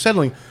happening. They're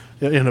settling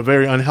in a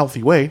very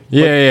unhealthy way.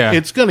 Yeah.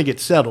 It's gonna get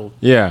settled."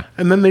 yeah.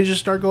 And then they just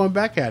start going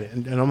back at it,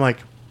 and I'm like,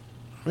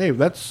 "Hey,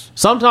 that's."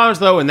 Sometimes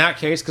though, in that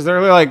case, because they're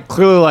like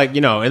clearly like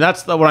and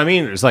that's what I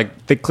mean. It's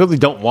like they clearly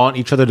don't want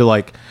each other to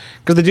like,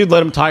 because the dude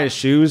let him tie his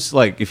shoes.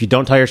 Like if you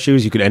don't tie your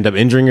shoes, you could end up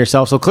injuring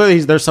yourself. So clearly,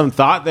 there's some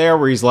thought there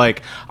where he's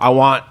like, I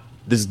want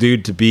this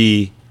dude to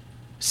be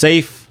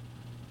safe,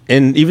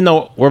 and even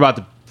though we're about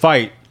to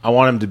fight, I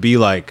want him to be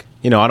like,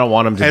 I don't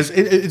want him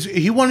to.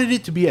 He wanted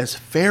it to be as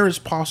fair as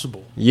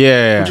possible.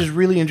 Yeah, Which is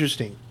really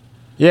interesting.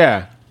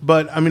 yeah.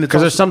 But I mean, it's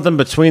Because there's something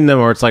between them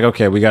where it's like,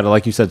 okay, we got to,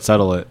 like you said,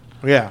 settle it.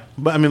 yeah.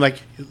 But I mean, like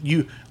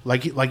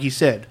he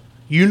said,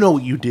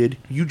 what you did.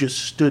 You just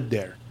stood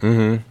there,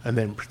 and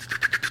then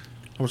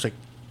I was like,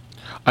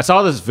 I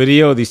saw this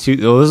video of these two.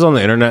 This is on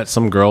the internet.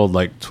 Some girl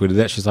like tweeted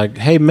that. She's like,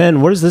 "Hey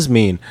men, what does this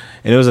mean?"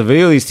 And it was a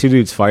video of these 2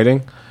 dudes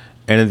fighting.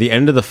 And at the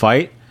end of the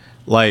fight,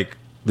 like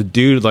the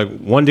dude, like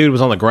one dude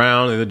was on the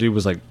ground, the other dude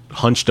was like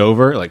hunched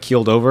over, like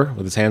keeled over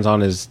with his hands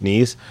on his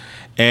knees,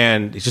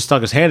 and he just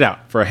stuck his hand out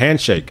for a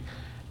handshake.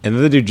 And the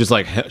other dude just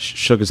like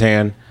shook his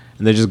hand,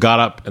 and they just got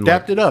up and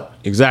dapped it up.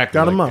 Exactly,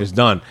 Got him up. It's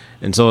done.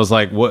 And so it's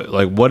like,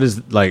 what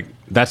is like?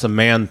 That's a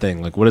man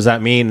thing. Like, what does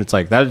that mean? It's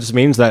like that just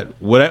means that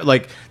whatever,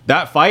 like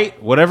that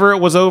fight, whatever it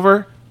was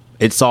over,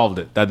 it solved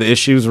it. That the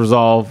issue's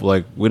resolved.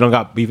 Like we don't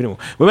got beef anymore.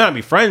 We might not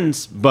be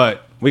friends,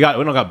 but we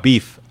don't got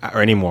beef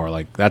anymore.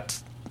 Like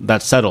that's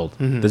settled.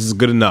 This is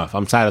good enough.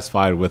 I'm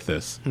satisfied with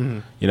this.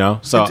 You know,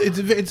 so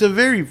it's a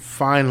very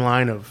fine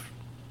line of.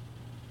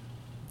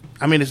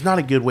 I mean, it's not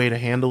a good way to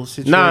handle a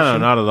situation. No,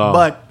 not at all.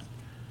 But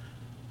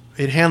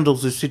it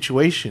handles the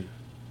situation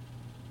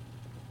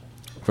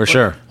for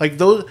sure. Like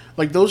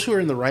those who are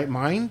in the right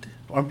mind.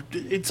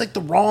 It's like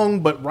the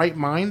wrong but right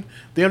mind.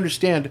 They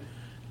understand,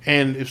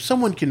 and if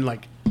someone can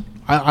like,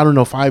 I don't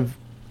know if I've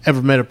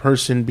ever met a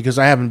person because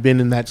I haven't been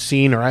in that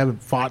scene or I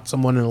haven't fought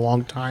someone in a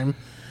long time,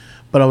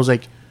 but I was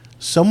like,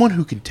 someone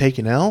who can take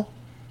an L,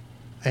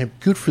 and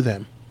good for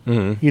them.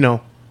 You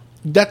know,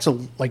 that's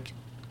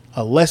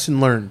a lesson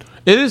learned.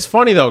 It is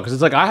funny though, because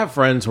it's like I have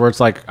friends where it's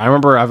like I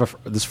remember I have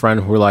this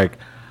friend who were like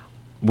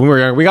when we were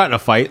young, we got in a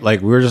fight,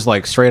 like we were just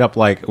like straight up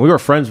like we were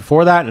friends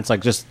before that, and it's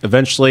like just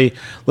eventually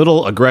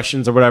little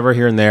aggressions or whatever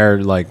here and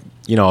there, like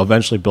you know,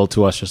 eventually built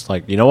to us just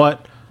like, you know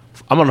what,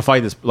 I'm gonna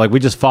fight this. Like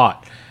we just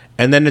fought,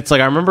 and then it's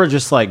like I remember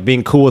just like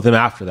being cool with him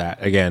after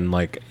that again,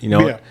 like you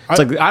know, it's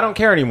like I don't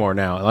care anymore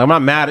now. Like, I'm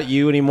not mad at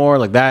you anymore.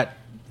 Like that.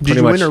 Did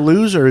you win or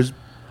lose, or is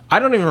I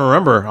don't even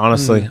remember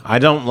honestly. I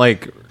don't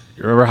like.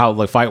 Remember how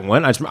the fight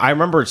went? I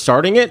remember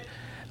starting it.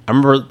 I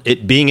remember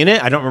it being in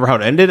it. I don't remember how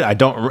it ended. And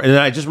then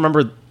I just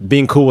remember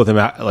being cool with him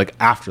like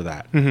after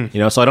that. You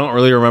know, so I don't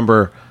really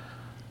remember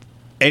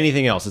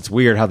anything else. It's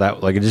weird how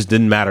that like it just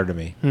didn't matter to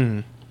me.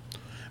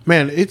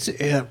 Man, it's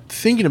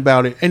thinking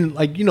about it, and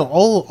like you know,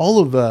 all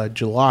of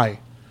July,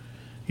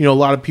 you know,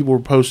 a lot of people were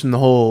posting the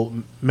whole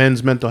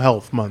Men's Mental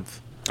Health Month.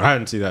 I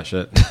didn't see that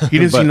shit. You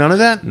didn't see none of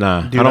that?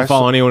 Nah, dude, I don't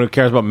follow anyone who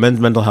cares about men's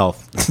mental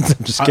health.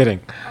 I'm just kidding.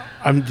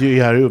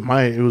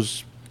 It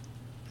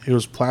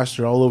was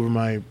plastered all over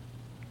my.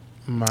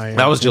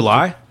 That was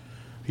July.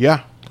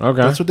 Yeah.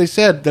 Okay. That's what they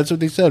said.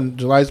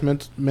 July's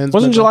men's.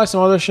 Wasn't July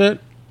some other shit?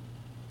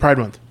 Pride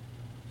Month.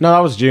 No, that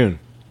was June.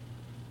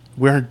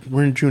 We're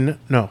in June.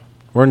 No,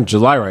 we're in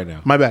July right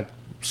now. My bad.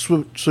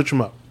 Switch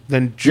them up.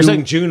 Then June. You're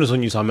saying June was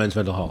when you saw men's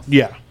mental health.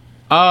 Yeah.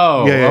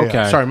 Oh. Yeah, okay.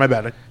 Yeah. Sorry, my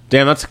bad.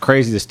 Damn, that's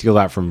crazy to steal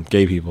that from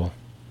gay people.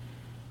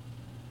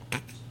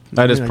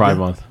 That is Pride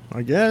Month.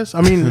 I guess.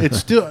 I mean, it's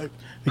still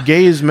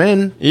gay is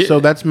men, so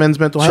that's men's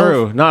mental health.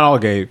 True. Not all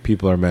gay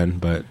people are men,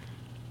 but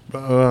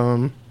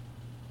well,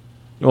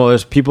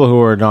 there's people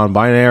who are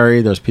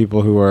non-binary. There's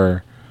people who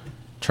are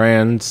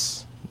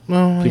trans.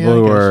 Well, people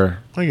who are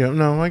I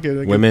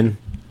get women.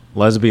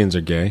 Lesbians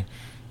are gay.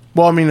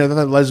 Well, I mean, I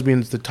thought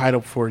lesbian's the title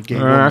for a gay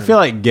woman. I feel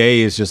like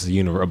gay is just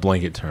a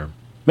blanket term.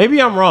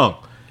 Maybe I'm wrong.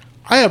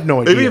 I have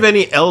no idea. Maybe if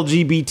any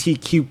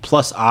LGBTQ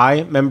plus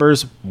I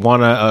members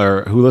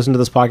or who listen to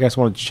this podcast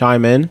want to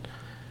chime in,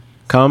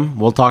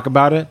 we'll talk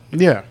about it.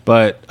 Yeah.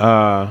 But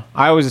I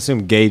always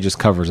assume gay just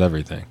covers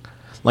everything.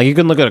 Like you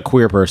can look at a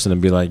queer person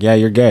and be like, yeah,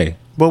 you're gay.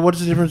 But what's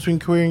the difference between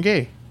queer and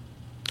gay?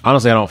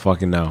 Honestly, I don't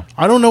fucking know.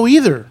 I don't know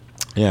either.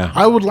 Yeah.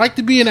 I would like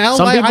to be an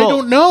ally. I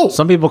don't know.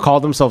 Some people call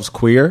themselves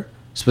queer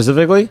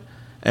specifically,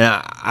 and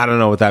I don't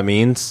know what that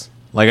means.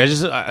 Like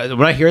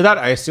when I hear that,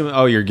 I assume,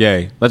 oh, you're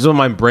gay. That's what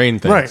my brain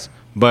thinks. Right.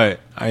 But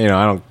I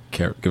don't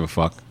give a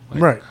fuck.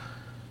 Like, right.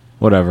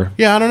 Whatever.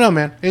 Yeah, I don't know,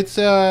 man. It's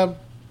I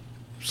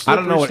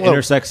don't know what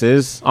intersex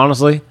is,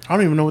 honestly. I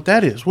don't even know what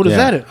that is. What is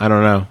that? I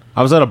don't know.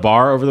 I was at a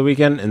bar over the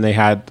weekend, and they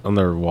had on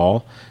their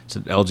wall, it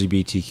said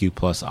LGBTQ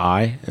plus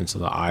I, and so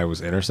the I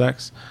was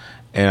intersex.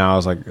 And I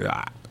was like,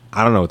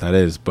 I don't know what that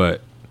is,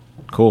 but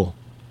cool.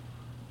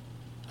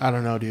 I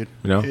don't know, dude.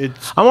 You know,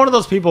 I'm one of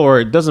those people where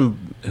it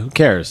doesn't. Who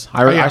cares?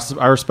 I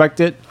respect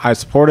it. I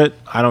support it.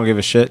 I don't give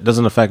a shit. It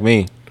doesn't affect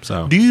me.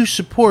 So, do you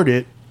support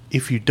it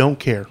if you don't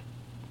care?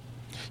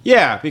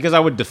 Yeah, because I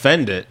would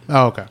defend it.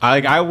 Oh, okay.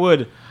 I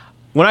would.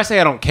 When I say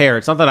I don't care,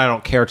 it's not that I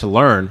don't care to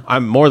learn.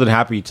 I'm more than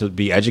happy to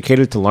be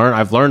educated to learn.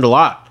 I've learned a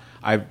lot.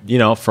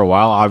 For a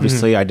while,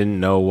 obviously, I didn't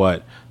know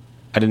what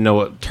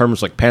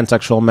terms like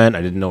pansexual meant.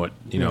 I didn't know what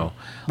Well,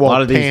 a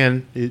lot of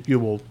pan, these.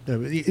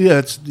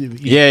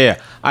 Yeah.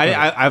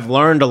 I've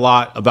learned a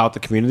lot about the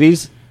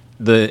communities.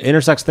 The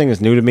intersex thing is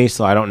new to me,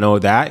 so I don't know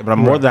that. But I'm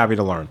more than happy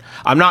to learn.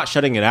 I'm not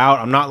shutting it out.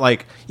 I'm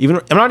not even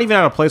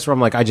at a place where I'm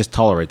like, I just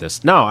tolerate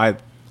this. No, I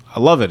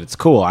love it. It's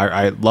cool.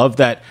 I love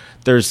that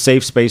there's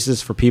safe spaces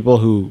for people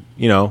who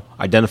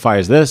identify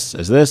as this.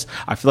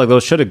 I feel like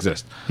those should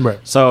exist. Right.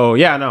 So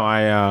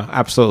I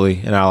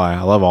absolutely an ally.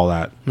 I love all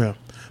that. Yeah.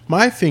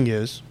 My thing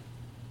is,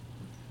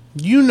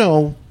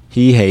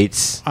 he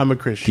hates. I'm a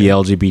Christian. The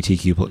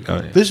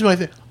LGBTQ. This is my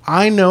thing.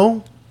 I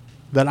know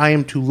that I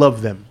am to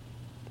love them.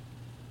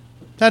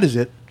 That is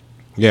it.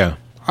 Yeah.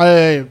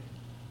 Why?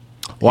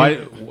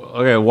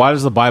 Okay. Why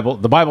does the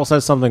Bible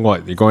says something?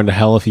 What, you're going to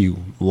hell if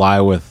you lie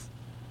with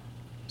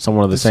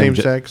someone of the same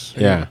sex?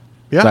 Yeah.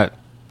 Yeah.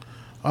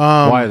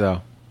 Why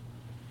though?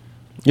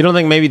 You don't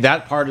think maybe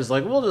that part is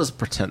like, we'll just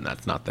pretend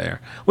that's not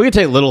there. We can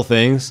take little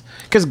things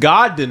because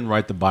God didn't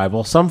write the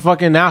Bible. Some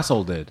fucking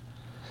asshole did.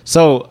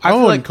 So I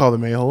feel like call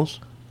them a-holes.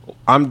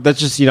 I'm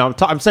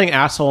saying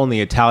asshole in the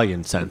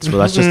Italian sense, but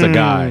that's just a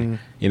guy,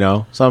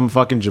 some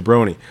fucking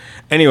jabroni.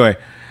 Anyway,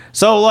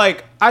 So,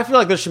 like, I feel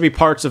like there should be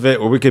parts of it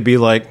where we could be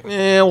like,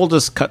 we'll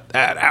just cut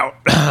that out.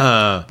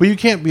 But you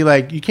can't be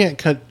like, you can't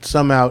cut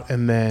some out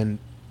and then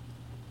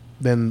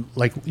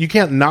like, you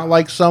can't not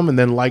like some and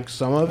then like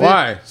some of it.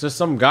 Why? It's just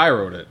some guy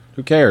wrote it.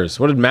 Who cares?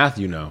 What did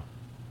Matthew know?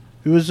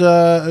 It was He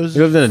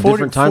lived in a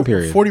different time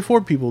period.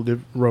 44 people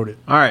wrote it.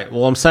 All right.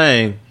 Well, I'm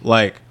saying,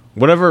 like,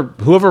 whoever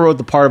wrote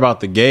the part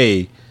about the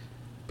gay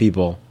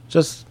people,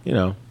 just,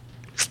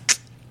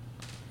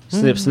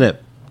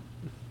 snip.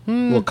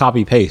 We'll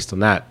copy paste on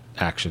that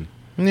action.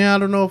 Yeah, I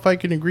don't know if I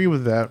can agree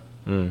with that.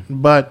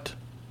 But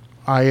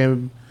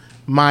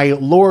my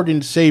Lord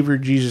and Savior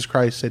Jesus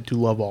Christ said to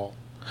love all.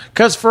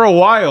 Because for a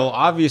while,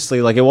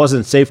 obviously, like, it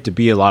wasn't safe to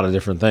be a lot of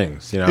different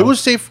things, It was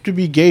safe to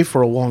be gay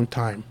for a long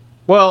time.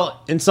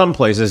 Well, in some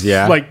places,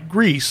 yeah. Like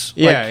Greece.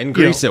 Yeah, in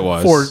Greece it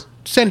was. For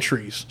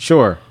centuries.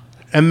 Sure.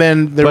 And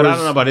then But I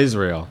don't know about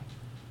Israel,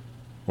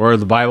 where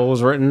the Bible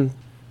was written.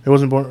 It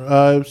wasn't born.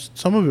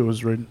 Some of it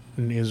was written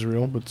in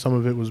Israel, but some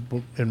of it was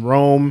in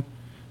Rome.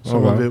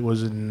 Some of it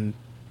was in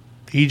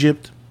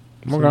Egypt.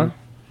 Okay. I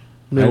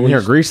didn't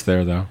hear Greece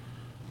there, though.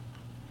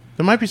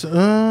 There might be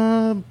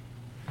some.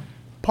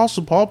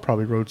 Apostle Paul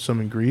probably wrote some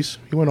in Greece.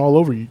 He went all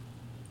over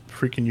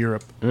freaking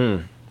Europe.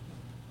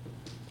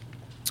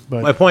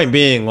 But my point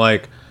being,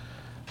 like,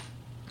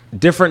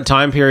 different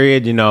time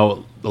period.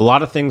 A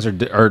lot of things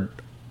a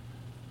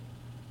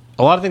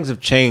lot of things have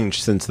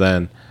changed since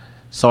then.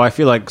 So I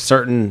feel like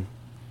certain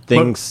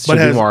things should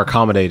be more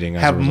accommodating.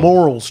 Have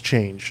morals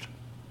changed?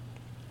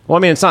 Well,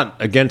 I mean, it's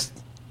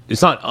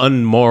not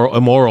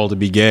immoral to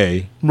be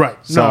gay, right?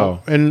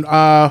 So, no, and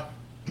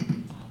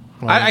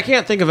I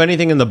can't think of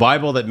anything in the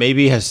Bible that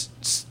maybe has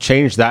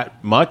changed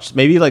that much.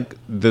 Maybe like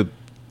the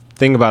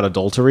thing about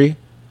adultery.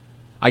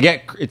 I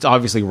get it's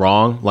obviously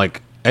wrong,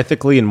 like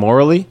ethically and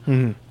morally,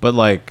 but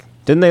like,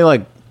 didn't they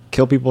like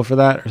kill people for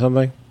that or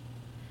something?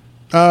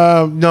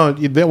 No.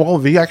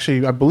 They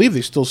actually, I believe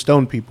they still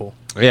stone people.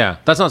 Yeah,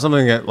 that's not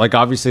something that, like,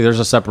 obviously there's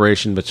a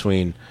separation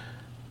between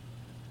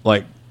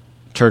like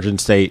church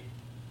and state,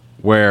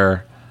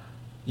 where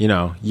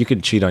you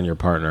can cheat on your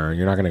partner and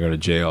you're not going to go to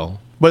jail.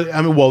 But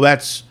I mean, well,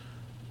 it's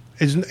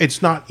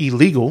not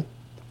illegal.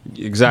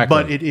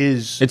 Exactly, but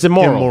it's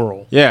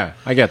immoral. Yeah,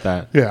 I get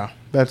that. Yeah,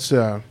 that's.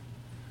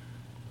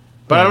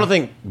 But I don't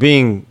think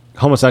being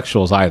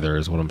homosexual is either,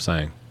 is what I'm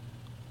saying.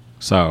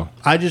 So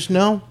I just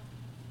know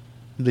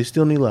they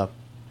still need love.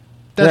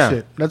 That's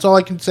it. That's all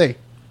I can say.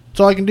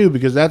 That's all I can do,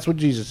 because that's what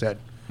Jesus said.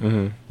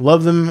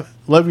 Love them.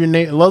 Love your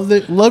neighbor.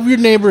 Love your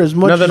neighbor as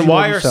much. Now, as then, you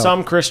why love are yourself.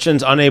 some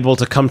Christians unable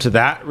to come to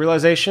that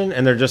realization,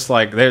 and they're just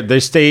like they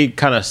stay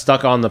kind of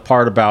stuck on the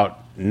part about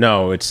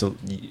no, it's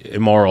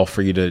immoral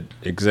for you to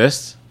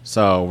exist,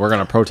 so we're going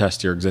to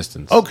protest your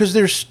existence? Oh, because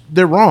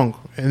they're wrong,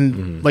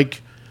 and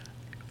like,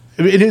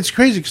 and it's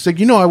crazy because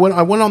I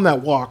went on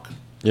that walk.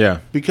 Yeah.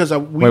 Because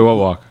wait, what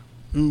walk?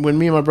 When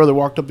me and my brother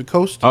walked up the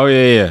coast. Oh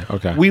yeah.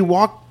 Okay.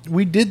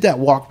 We did that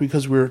walk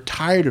because we were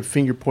tired of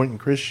finger pointing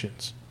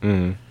Christians.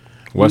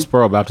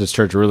 Westboro Baptist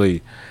Church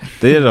they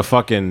did a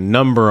fucking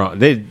number on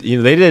they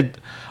did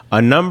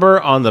a number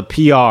on the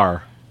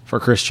PR for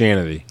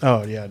Christianity.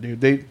 Oh yeah,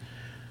 dude.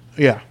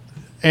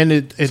 And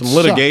it's some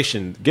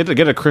litigation. Get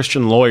a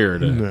Christian lawyer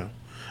to. No.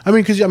 I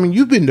mean, because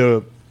you've been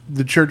to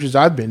the churches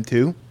I've been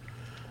to,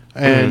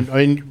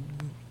 and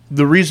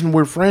the reason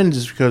we're friends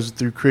is because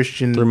through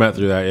Christian. Met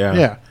through that, yeah.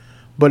 Yeah,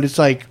 but it's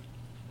like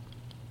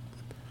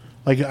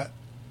I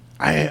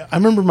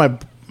remember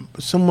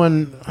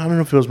someone, I don't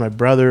know if it was my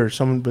brother or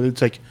someone, but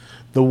it's like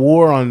the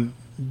war on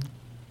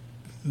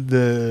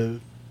the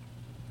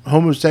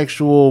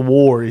homosexual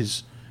war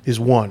is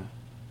won.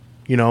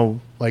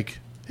 Like,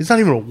 it's not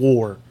even a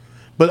war.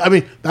 But I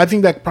mean, I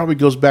think that probably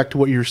goes back to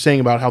what you were saying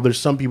about how there's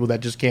some people that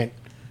just can't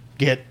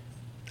get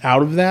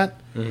out of that.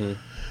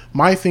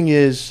 My thing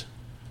is,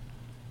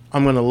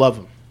 I'm going to love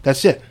them.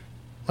 That's it.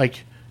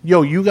 Like,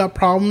 yo, you got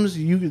problems,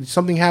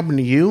 something happened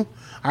to you,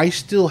 I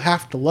still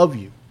have to love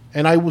you.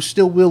 And I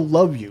will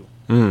love you.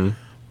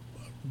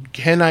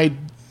 Can I,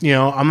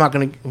 I'm not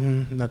going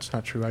to, that's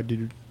not true. I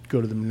did go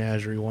to the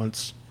menagerie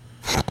once.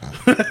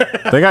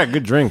 They got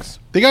good drinks.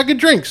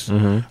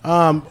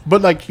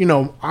 But like,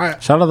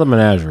 shout out the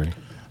menagerie.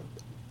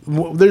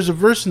 There's a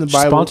verse in the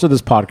Bible. Sponsor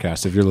this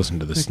podcast if you're listening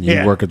to this and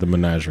you work at the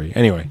menagerie.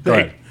 Anyway, go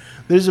ahead.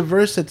 There's a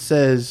verse that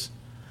says,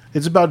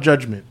 it's about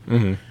judgment.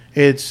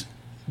 It's,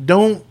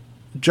 don't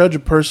judge a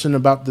person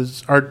about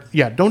this,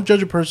 don't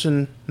judge a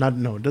person,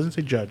 it doesn't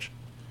say judge.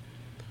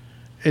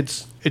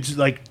 It's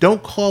like,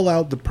 don't call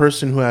out the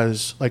person who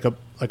has like a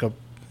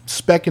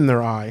speck in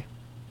their eye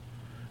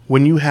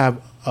when you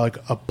have like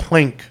a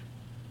plank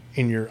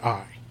in your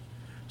eye.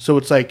 So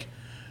it's like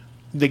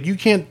you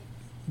can't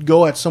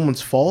go at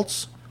someone's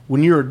faults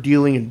when you're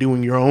dealing and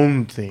doing your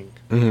own thing.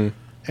 And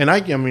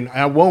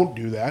I won't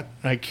do that.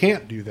 I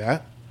can't do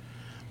that,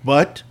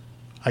 but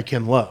I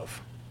can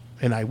love,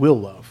 and I will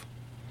love.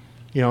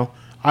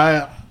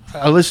 I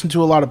listen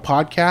to a lot of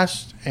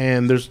podcasts,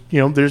 and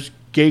there's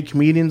gay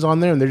comedians on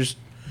there, and they're just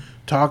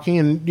talking,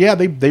 and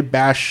they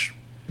bash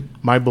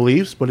my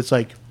beliefs, but it's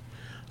like,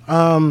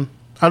 I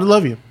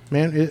love you,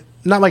 man.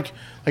 not like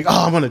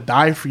oh, I'm gonna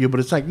die for you, but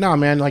it's like, nah,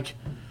 man, like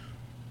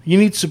you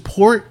need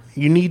support,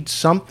 you need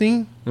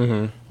something,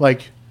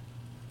 like,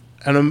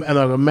 and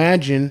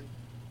imagine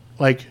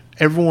like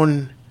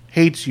everyone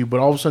hates you, but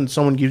all of a sudden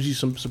someone gives you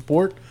some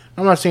support.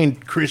 I'm not saying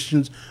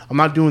Christians. I'm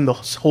not doing the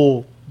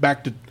whole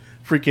back to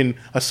freaking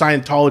a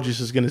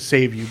Scientologist is going to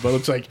save you, but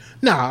it's like,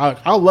 nah,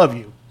 I'll love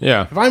you.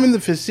 Yeah. If I'm in the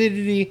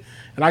vicinity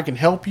and I can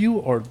help you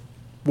or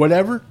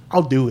whatever,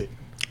 I'll do it.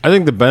 I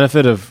think the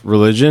benefit of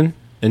religion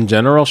in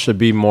general should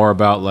be more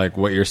about like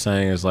what you're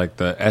saying is like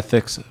the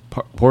ethics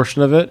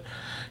portion of it.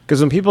 Because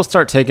when people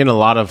start taking a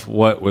lot of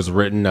what was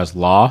written as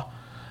law,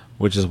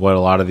 which is what a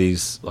lot of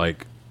these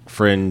like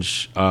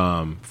fringe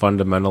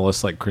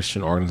fundamentalist like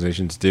Christian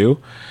organizations do,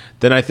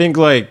 then I think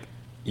like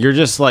you're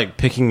just like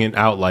picking it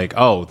out like,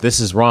 oh,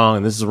 this is wrong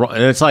and this is wrong,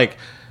 and it's like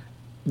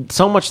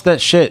so much that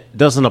shit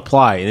doesn't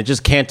apply and it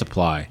just can't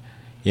apply.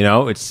 You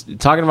know, it's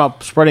talking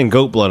about spreading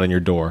goat blood on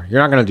your door. You're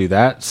not going to do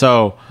that.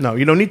 So no,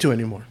 you don't need to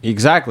anymore.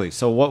 Exactly.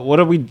 So what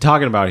are we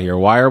talking about here?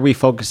 Why are we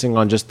focusing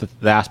on just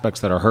the aspects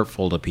that are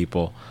hurtful to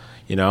people?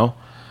 You know,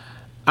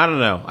 I don't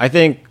know. I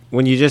think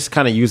when you just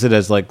kind of use it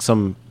as like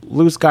some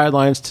loose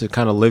guidelines to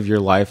kind of live your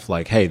life,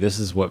 like, hey, this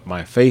is what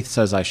my faith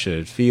says I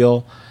should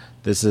feel.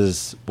 This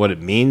is what it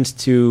means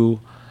to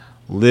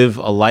live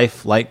a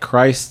life like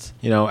Christ,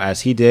 you know,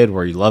 as he did,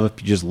 where you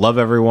just love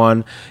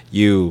everyone.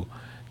 You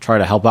try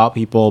to help out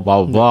people,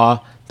 blah, blah,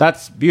 blah.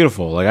 That's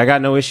beautiful. Like, I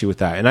got no issue with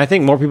that. And I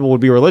think more people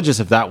would be religious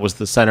if that was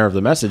the center of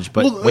the message.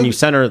 But when you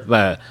center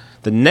the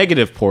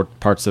negative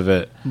parts of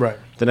it, right,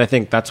 then I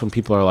think that's when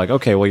people are like,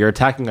 okay, well, you're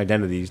attacking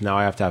identities. Now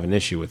I have to have an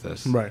issue with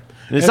this. Right.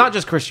 And it's not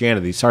just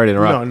Christianity. Sorry to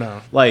interrupt.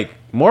 No. Like,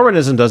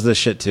 Mormonism does this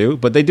shit too,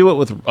 but they do it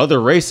with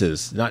other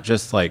races, not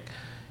just like,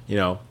 you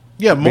know,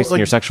 based on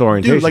your sexual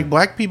orientation. Dude, like,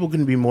 black people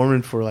can be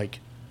Mormon for like...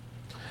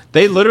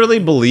 They literally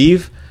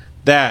believe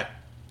that,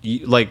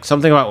 like,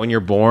 something about when you're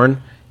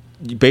born,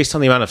 based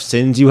on the amount of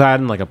sins you had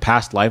in like a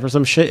past life or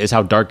some shit, is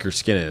how dark your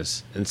skin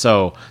is. And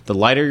so the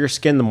lighter your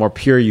skin, the more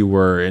pure you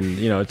were. And,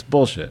 you know, it's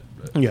bullshit.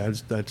 Yeah,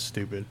 that's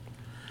stupid.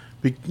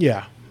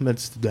 Yeah,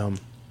 that's dumb.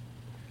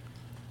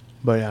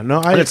 But yeah,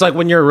 no, and it's like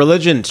when your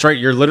religion, straight,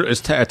 you're literally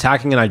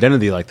attacking an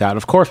identity like that.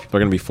 Of course, people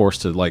are going to be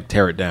forced to like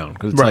tear it down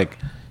because it's like,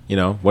 you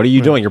know, what are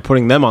you doing? You're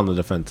putting them on the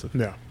defensive.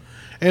 Yeah,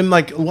 and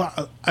like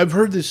I've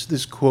heard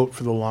this quote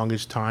for the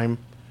longest time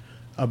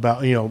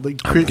about, you know,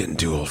 like, I'm getting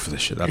too old for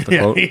this shit. That's the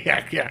quote.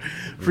 Yeah.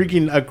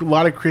 Freaking a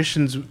lot of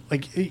Christians,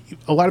 like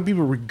a lot of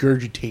people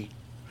regurgitate.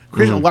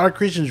 A lot of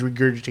Christians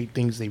regurgitate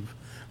things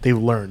they've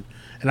learned,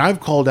 and I've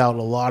called out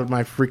a lot of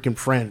my freaking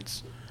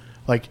friends.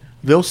 Like,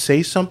 they'll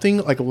say something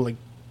like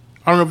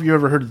I don't know if you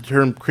ever heard the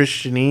term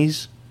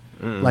Christianese.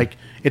 Like,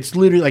 it's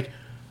literally like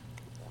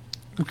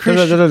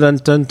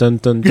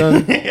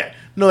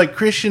No, like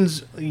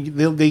Christians,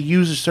 they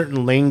use a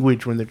certain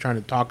language when they're trying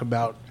to talk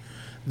about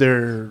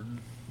their.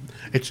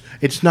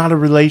 It's not a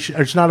relation.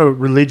 It's not a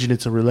religion.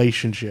 It's a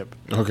relationship.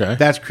 Okay,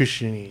 that's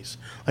Christianese.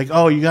 Like,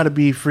 oh, you got to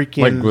be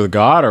freaking like with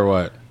God or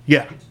what?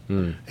 Yeah,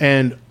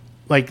 and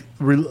like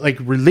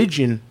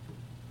religion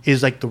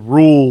is like the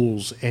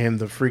rules and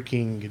the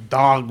freaking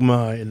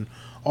dogma and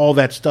all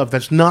that stuff.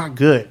 That's not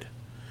good.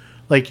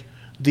 Like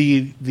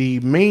the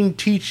main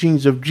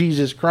teachings of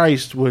Jesus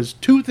Christ was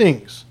two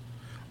things: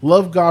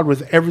 love God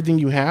with everything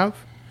you have,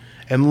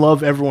 and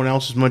love everyone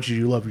else as much as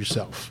you love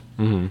yourself.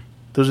 Mm-hmm.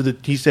 Those are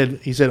he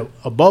said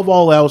above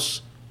all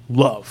else,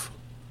 love.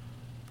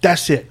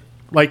 That's it.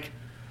 Like,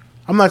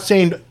 I'm not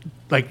saying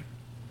like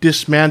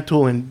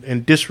dismantle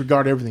and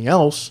disregard everything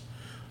else,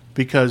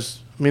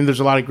 because I mean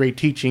there's a lot of great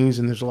teachings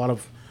and there's a lot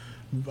of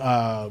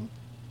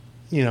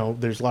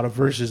there's a lot of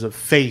verses of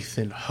faith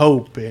and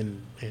hope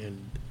and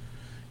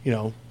you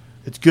know,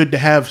 it's good to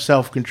have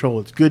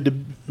self-control. It's good to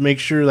make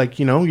sure, like,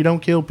 you know, you don't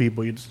kill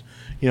people. It's,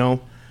 you know,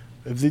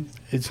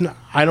 it's not.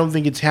 I don't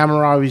think it's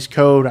Hammurabi's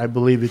code. I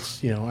believe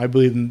it's, you know, I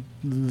believe in,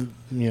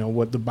 you know,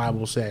 what the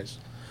Bible says.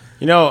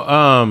 You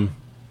know,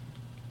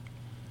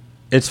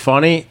 it's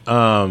funny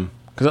because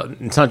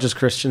it's not just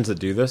Christians that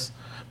do this,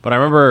 but I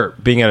remember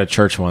being at a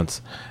church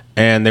once,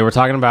 and they were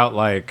talking about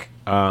like,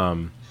 they're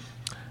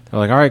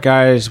like, all right,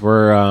 guys,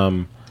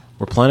 we're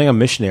planning a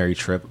missionary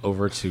trip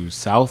over to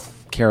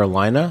South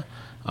Carolina.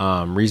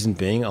 Reason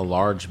being, a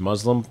large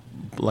Muslim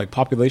like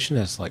population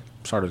has like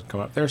started to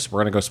come up there, so we're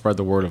gonna go spread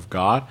the word of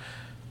God.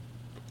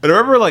 And I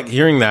remember like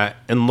hearing that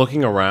and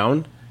looking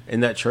around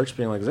in that church,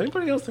 being like, does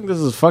anybody else think this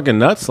is fucking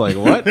nuts? Like,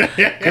 what?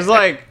 Because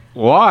like,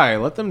 why?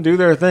 Let them do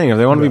their thing. If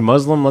they want to be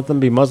Muslim, let them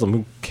be Muslim.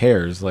 Who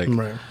cares? Like,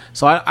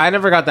 so I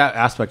never got that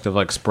aspect of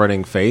like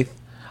spreading faith.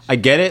 I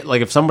get it.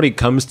 Like, if somebody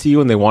comes to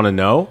you and they want to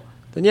know,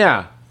 then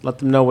yeah, let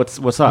them know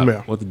what's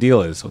up, what the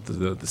deal is, what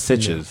the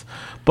sitch is.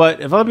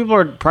 But if other people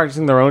are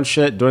practicing their own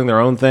shit, doing their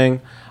own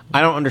thing, I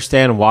don't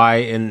understand why.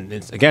 And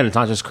it's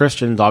not just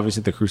Christians.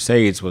 Obviously, the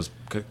Crusades was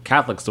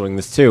Catholics doing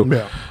this too.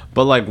 Yeah.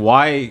 But like,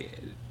 why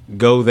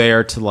go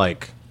there to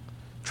like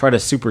try to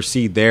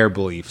supersede their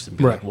beliefs and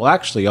be like, well,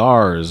 actually,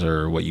 ours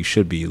are what you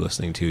should be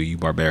listening to, you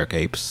barbaric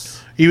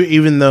apes.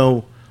 Even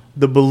though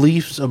the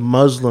beliefs of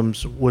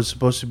Muslims was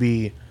supposed to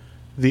be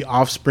the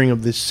offspring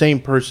of this same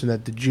person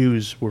that the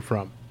Jews were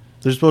from.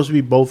 They're supposed to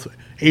be both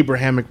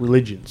Abrahamic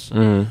religions.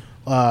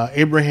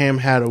 Abraham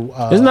had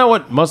a. Isn't that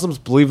what Muslims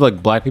believe?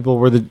 Like black people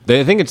were the.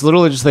 They think it's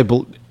literally just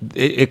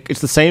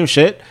it's the same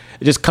shit.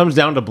 It just comes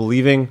down to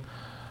believing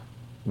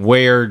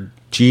where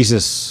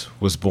Jesus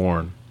was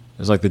born.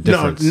 Is like the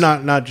difference. No,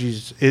 not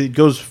Jesus. It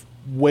goes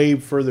way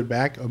further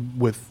back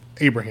with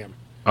Abraham.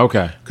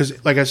 Okay.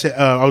 Because, like I said,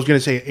 I was going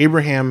to say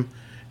Abraham.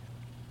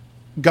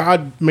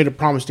 God made a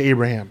promise to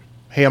Abraham.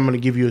 Hey, I'm going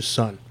to give you a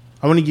son.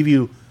 I'm going to give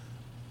you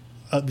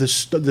the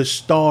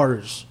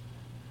stars.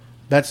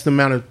 That's the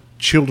amount of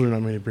children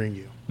I'm going to bring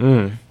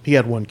you. He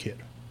had one kid,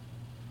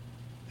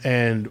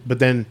 but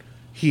then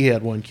he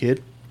had one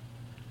kid,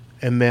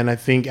 and then I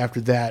think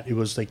after that it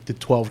was like the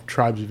 12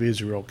 tribes of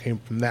Israel came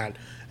from that,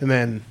 and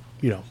then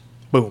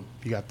boom,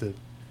 you got the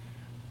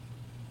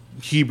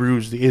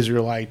Hebrews, the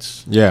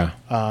Israelites, the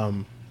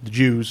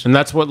Jews, and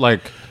that's what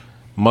like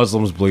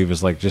Muslims believe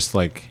is like just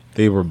like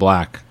they were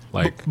black,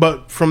 like.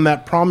 But from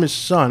that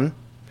promised son,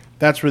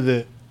 that's where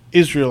the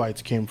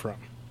Israelites came from.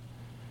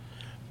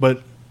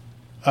 But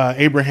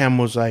Abraham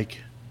was like,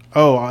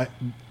 "Oh, I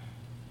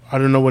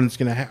don't know when it's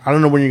gonna. I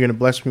don't know when you're gonna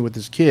bless me with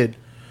this kid,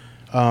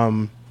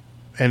 and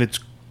it's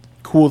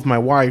cool with my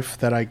wife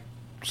that I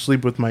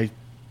sleep with my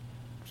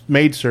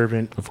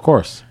maidservant." Of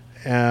course.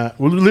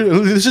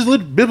 This is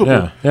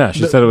biblical. Yeah.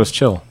 She said it was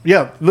chill.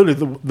 Yeah,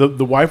 literally,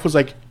 the wife was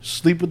like,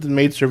 "Sleep with the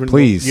maidservant,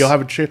 please. You'll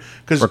have a chill."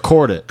 Because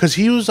record it. Because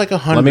he was like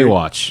 100. Let me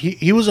watch.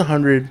 He was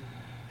 100.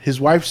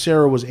 His wife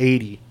Sarah was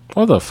 80.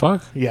 What the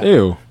fuck? Yeah.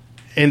 Ew.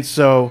 And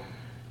so,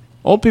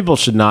 old people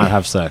should not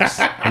have sex.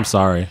 I'm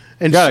sorry.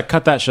 And you gotta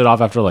cut that shit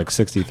off after like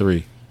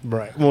 63.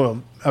 Right.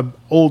 Well,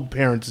 old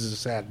parents is a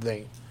sad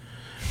thing.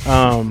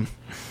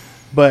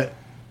 But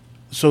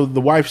so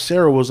the wife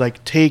Sarah was like,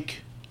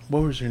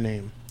 what was her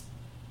name?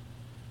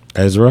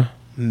 Ezra?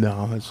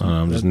 No,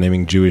 I'm just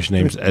naming Jewish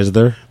names.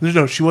 Esther?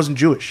 No, she wasn't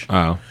Jewish.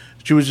 Oh.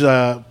 She was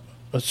a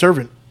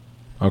servant.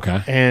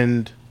 Okay.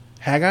 And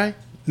Haggai?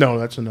 No,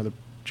 that's another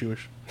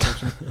Jewish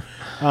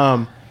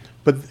person.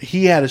 But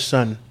he had a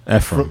son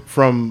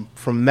Ephraim.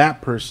 from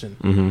that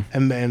person.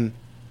 And then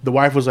the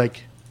wife was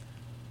like,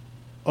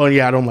 "Oh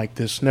yeah, I don't like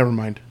this. Never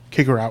mind.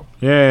 Kick her out.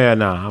 Yeah,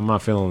 no, I'm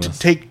not feeling this.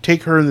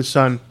 Take her and the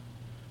son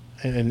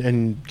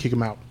and kick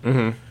him out."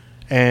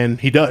 And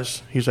he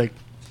does. He's like,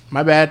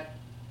 "My bad."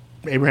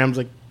 Abraham's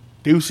like,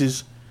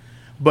 "Deuces."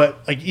 But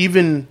like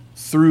even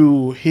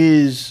through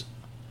his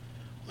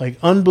like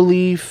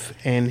unbelief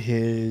and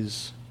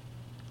his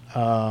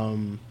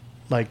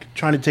like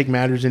trying to take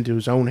matters into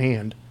his own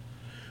hand,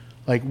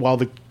 like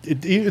while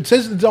it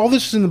says all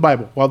this is in the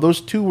Bible, while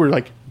those two were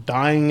like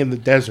dying in the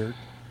desert,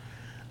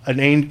 an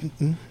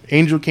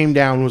angel came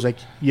down and was like,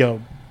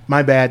 "Yo,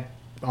 my bad,"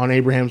 on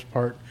Abraham's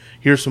part.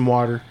 "Here's some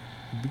water.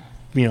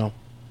 Be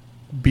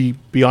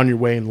on your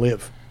way and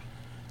live."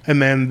 And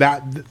then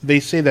they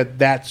say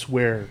that's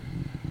where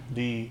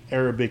the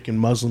Arabic and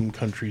Muslim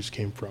countries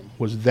came from,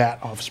 was that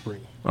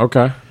offspring.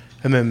 Okay.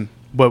 And then,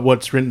 but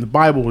what's written in the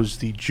Bible is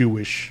the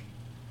Jewish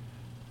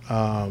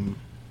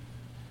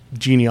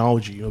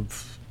genealogy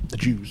of the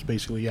Jews,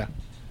 basically. Yeah.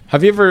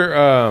 Have you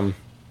ever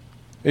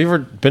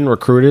been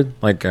recruited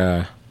like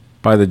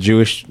by the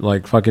Jewish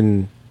like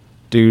fucking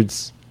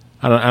dudes?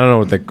 I don't know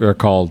what they're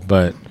called,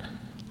 but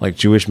like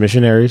Jewish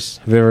missionaries.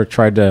 Have you ever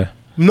tried to?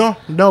 No,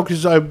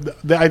 because I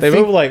they think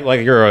move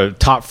like you're a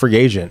top free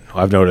agent.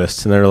 I've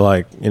noticed, and they're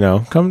like,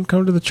 come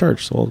to the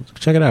church. So we'll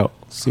check it out,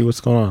 see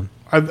what's going on.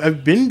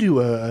 I've been to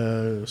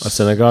a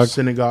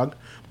synagogue,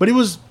 but it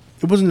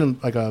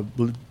wasn't like I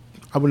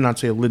would not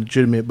say a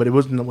legitimate, but it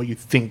wasn't what you're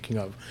thinking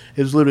of.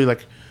 It was literally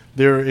like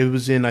it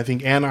was in I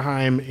think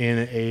Anaheim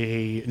in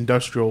a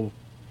industrial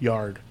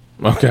yard.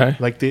 Okay,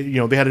 like they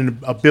had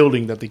a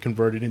building that they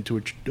converted into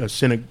a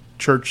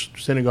church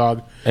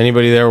synagogue.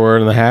 Anybody there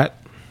wearing the hat?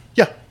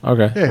 Yeah.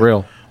 Okay. Yeah.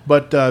 Real.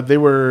 But they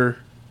were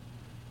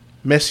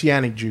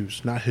Messianic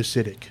Jews, not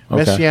Hasidic.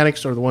 Okay.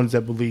 Messianics are the ones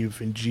that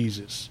believe in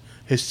Jesus.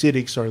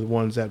 Hasidics are the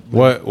ones that.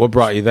 What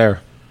brought you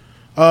there?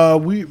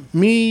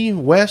 Me,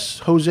 Wes,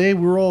 Jose,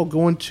 we were all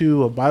going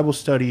to a Bible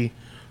study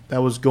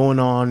that was going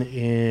on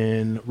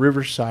in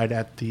Riverside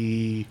at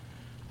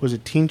was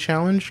it Teen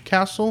Challenge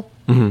Castle?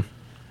 Mm-hmm.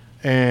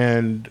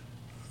 And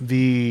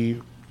the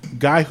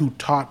guy who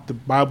taught the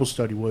Bible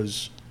study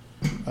was,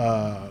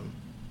 I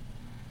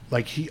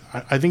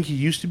think he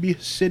used to be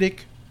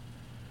Hasidic,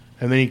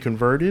 and then he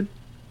converted.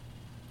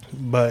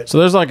 But so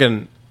there's like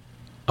an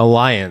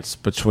alliance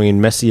between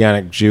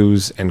Messianic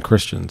Jews and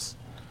Christians.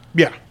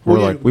 Yeah,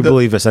 we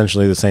believe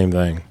essentially the same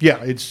thing.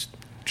 Yeah, it's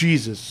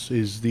Jesus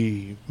is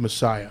the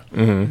Messiah.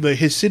 Mm-hmm. The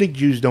Hasidic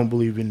Jews don't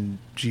believe in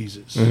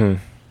Jesus.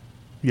 Mm-hmm.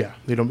 Yeah,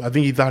 they don't. I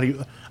think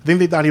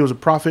they thought he was a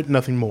prophet,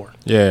 nothing more.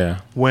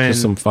 Yeah,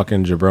 just some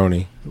fucking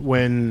jabroni.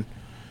 When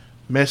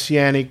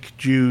Messianic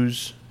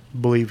Jews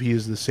believe he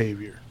is the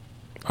Savior.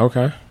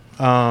 Okay.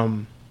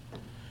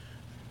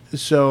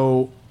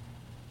 So,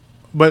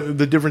 but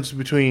the difference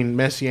between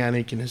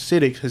Messianic and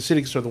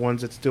Hasidics are the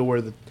ones that still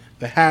wear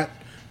the hat.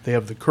 They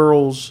have the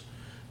curls.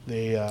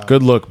 They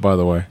good look, by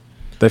the way.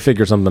 They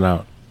figured something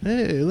out.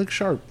 It looks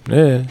sharp.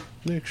 Yeah.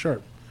 It looks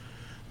sharp.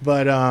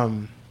 But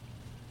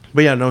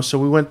yeah, no. So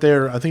we went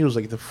there. I think it was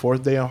like the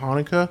 4th day of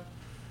Hanukkah.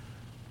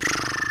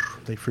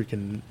 They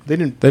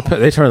didn't.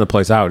 They turned the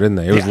place out, didn't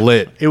they? It was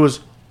lit. It was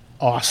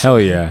awesome. Hell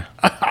yeah.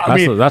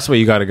 That's what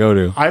you got to go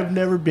to. I've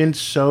never been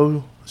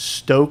so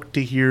stoked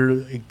to hear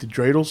like, the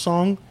dreidel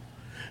song.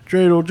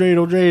 Dreidel,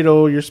 dreidel,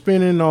 dreidel. You're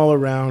spinning all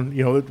around.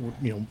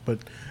 But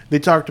they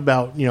talked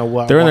about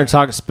They're in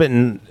there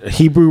spitting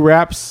Hebrew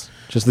raps.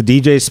 Just the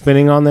DJ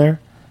spinning on there.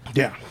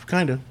 Yeah,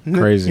 kind of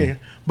crazy. Yeah.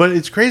 But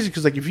it's crazy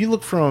because like if you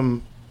look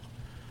from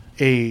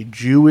a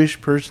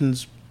Jewish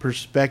person's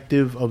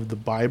perspective of the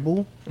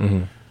Bible,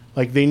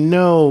 like they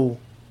know,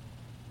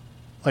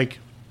 like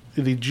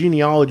the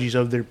genealogies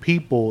of their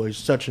people is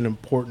such an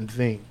important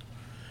thing,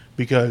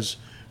 because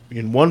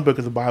in one book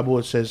of the Bible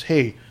it says,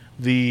 "Hey,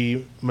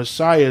 the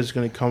Messiah is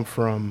going to come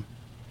from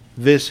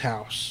this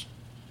house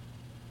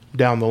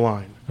down the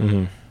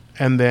line,"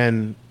 and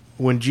then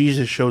when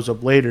Jesus shows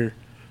up later,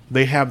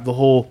 they have the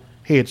whole,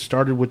 "Hey, it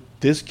started with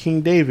this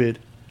King David,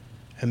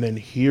 and then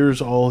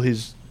here's all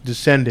his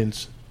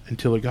descendants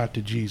until it got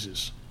to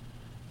Jesus."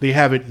 They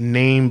have it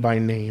name by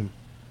name,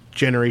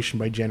 generation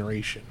by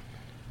generation.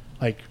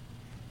 Like,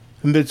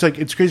 and it's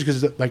crazy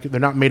because like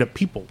they're not made up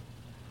people.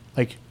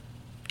 Like,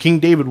 King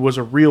David was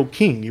a real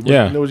king. He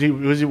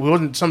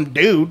wasn't some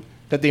dude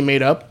that they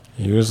made up.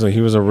 He was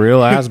a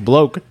real ass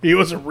bloke. He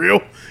was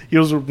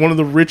one of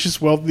the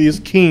richest,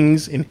 wealthiest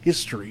kings in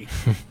history.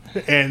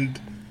 And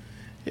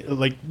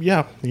like,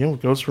 yeah,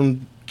 it goes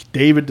from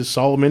David to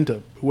Solomon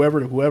to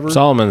whoever.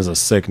 Solomon's a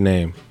sick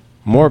name.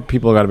 More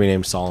people got to be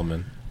named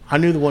Solomon. I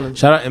knew the one.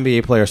 Shout out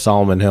NBA player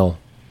Solomon Hill.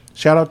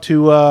 Shout out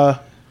to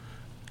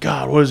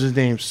God, what is his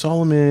name?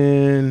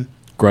 Solomon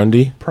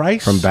Grundy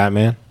Price from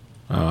Batman.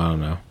 Oh, I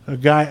don't know. A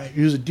guy.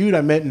 He was a dude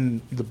I met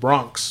in the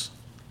Bronx.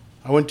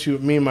 I went to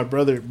me and my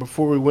brother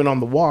before we went on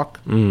the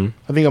walk. I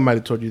think I might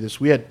have told you this.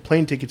 We had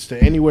plane tickets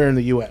to anywhere in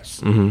the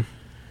U.S.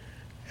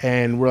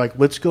 And we're like,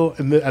 let's go.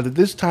 And at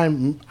this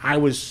time, I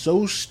was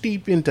so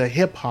steep into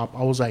hip hop.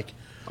 I was like,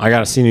 I got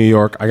to see New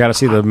York. I got to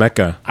see the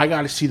Mecca. I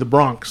got to see the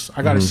Bronx.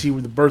 I got to see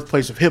the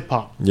birthplace of hip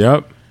hop.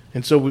 Yep.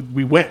 And so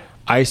we went.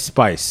 Ice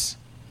Spice.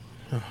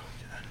 Oh,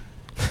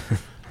 God.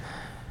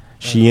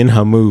 She in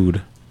her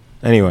mood.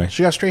 Anyway.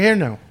 She got straight hair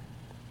now.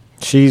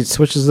 She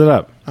switches it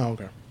up. Oh,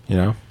 okay.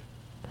 Yeah.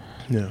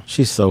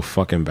 She's so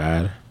fucking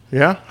bad.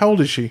 Yeah? How old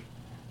is she?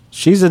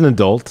 She's an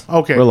adult.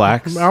 Okay.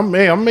 Relax. I'm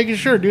making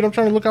sure, dude. I'm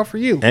trying to look out for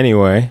you.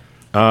 Anyway.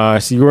 So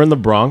you were in the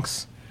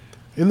Bronx.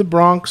 In the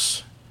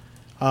Bronx.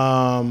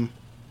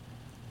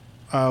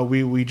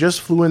 We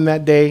just flew in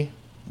that day.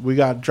 We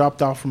got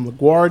dropped off from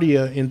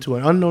LaGuardia into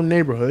an unknown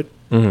neighborhood.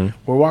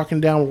 We're walking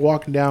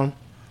down.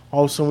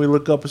 All of a sudden, we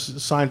look up. A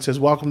sign says,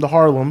 "Welcome to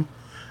Harlem."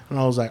 And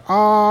I was like,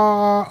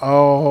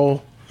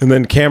 oh. And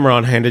then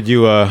Cameron handed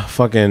you a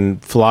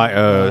fucking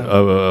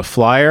a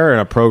flyer and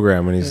a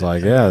program. And he's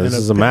like, yeah, this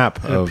is a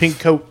map. And a pink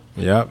coat.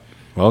 Yep.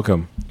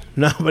 Welcome.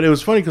 No, but it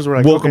was funny because we're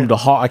like, welcome to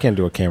I can't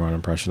do a Cameron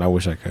impression. I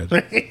wish I could.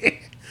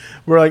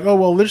 We're like, oh,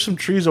 well, there's some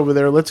trees over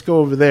there. Let's go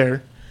over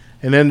there.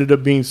 And ended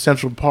up being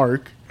Central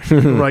Park.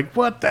 We're like,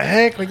 what the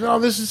heck? Like, oh,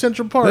 this is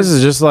Central Park. This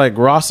is just like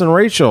Ross and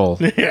Rachel.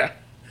 Yeah.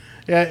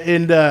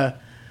 And,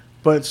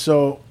 but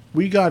so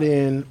we got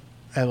in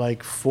at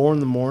like 4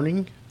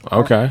 a.m.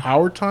 Okay.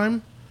 Our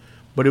time.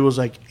 But it was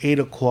like 8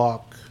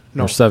 o'clock.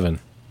 No. Or 7.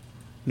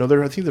 No,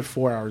 I think they're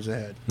 4 hours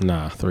ahead.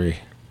 Nah, 3.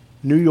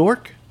 New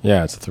York?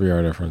 Yeah, it's a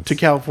 3-hour difference. To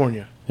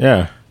California.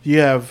 Yeah. You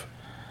have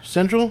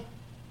Central?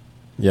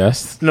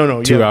 Yes.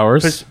 No. 2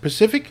 hours.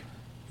 Pacific?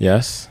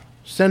 Yes.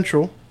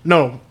 Central?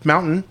 No,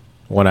 Mountain.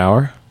 1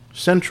 hour.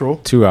 Central.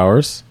 2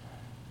 hours.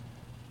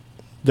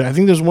 I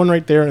think there's one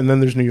right there, and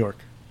then there's New York.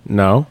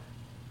 No.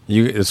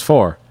 It's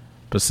 4.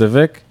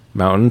 Pacific,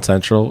 Mountain,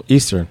 Central,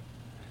 Eastern.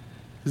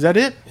 Is that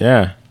it?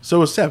 Yeah. So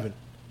it was 7.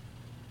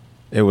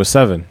 It was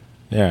 7.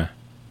 Yeah.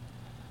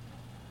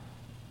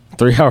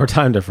 3-hour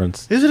time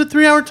difference. Is it a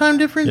 3-hour time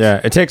difference?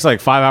 Yeah. It takes like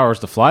 5 hours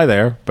to fly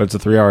there, but it's a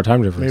 3-hour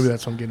time difference. Maybe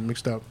that's why I'm getting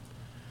mixed up.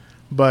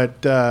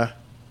 But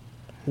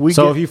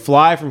if you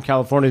fly from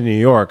California to New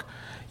York,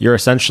 you're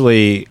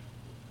essentially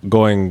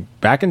going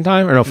back in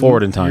time or no,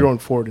 forward in time? You're going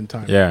forward in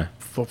time. Yeah.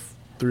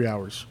 3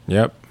 hours.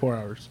 Yep. 4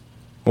 hours.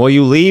 Well, if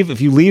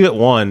you leave at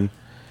 1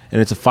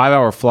 and it's a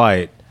 5-hour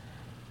flight,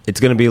 it's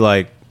going to be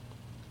like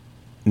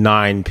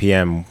 9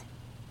 p.m.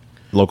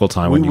 local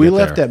time when you get there. We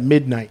left at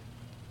midnight.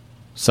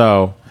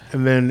 So.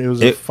 And then it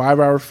was a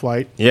 5-hour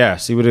flight. Yeah.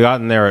 So you would have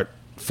gotten there at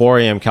 4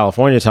 a.m.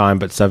 California time,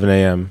 but 7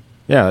 a.m.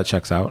 Yeah, that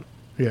checks out.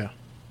 Yeah.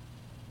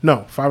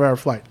 No, 5-hour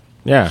flight.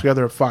 Yeah. So we got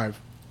there at 5.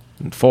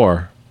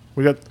 4.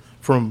 We got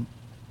from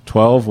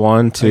 12,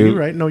 1, 2. You're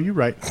right. No, you're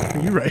right.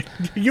 You're right.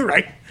 You're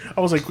right.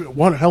 I was like,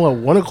 1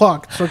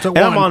 o'clock. Starts at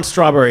 1. I'm on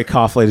strawberry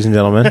cough, ladies and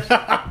gentlemen.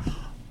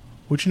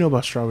 What you know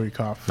about strawberry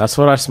cough? That's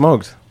what I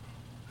smoked.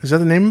 Is that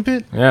the name of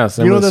it? Yeah.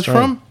 You know what that's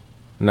from?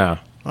 No.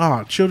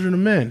 Children of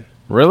Men.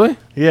 Really?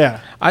 Yeah.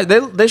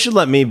 They should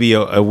let me be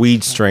a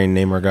weed strain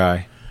namer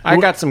guy. I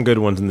got some good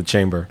ones in the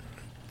chamber.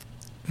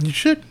 You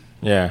should.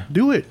 Yeah.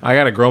 Do it. I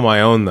got to grow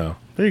my own, though.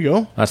 There you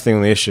go. That's the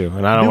only issue,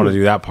 and I don't Do want it. to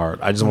do that part.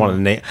 I just want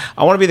to name.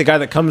 I want to be the guy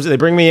that comes. They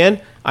bring me in,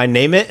 I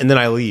name it, and then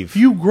I leave.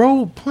 You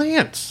grow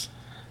plants.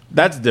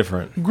 That's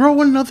different.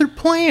 Grow another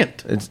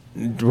plant. It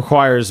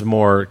requires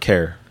more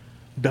care.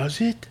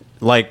 Does it?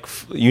 Like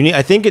you need.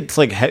 I think it's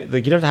like you have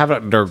to have it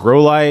under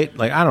grow light.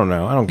 Like I don't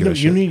know. I don't give No, a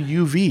shit. you need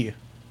UV.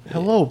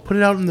 Hello, put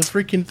it out in the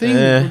freaking thing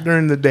Eh.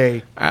 during the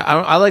day.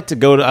 I like to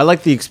go to. I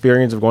like the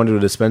experience of going to a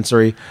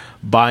dispensary,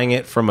 buying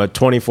it from a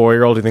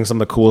 24-year-old who thinks I'm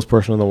the coolest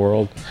person in the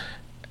world,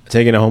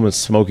 taking it home and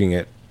smoking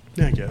it.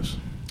 Yeah, I guess.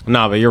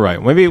 No, but you're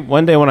right. Maybe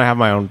one day when I have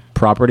my own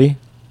property,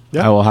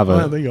 Yeah. I will have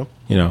There you go.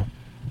 you know,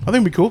 I think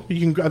it'd be cool.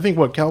 You can. I think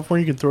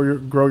California, you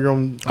can grow your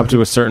own up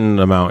to a certain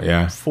amount.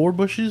 Yeah, 4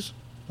 bushes.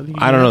 I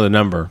think. I don't know the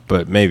number,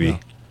 but maybe.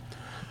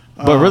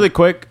 But really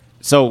quick,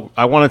 so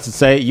I wanted to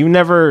say, you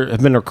never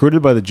have been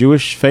recruited by the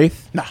Jewish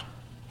faith? Nah,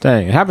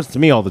 Dang, it happens to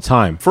me all the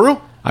time. for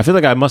real. I feel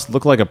like I must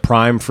look like a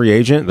prime free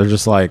agent. They're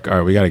just like, all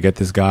right, we got to get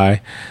this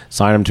guy,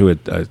 sign him to a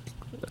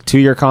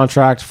 2-year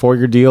contract,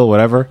 4-year deal,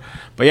 whatever.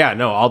 But yeah,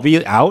 no, I'll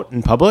be out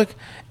in public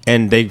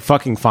and they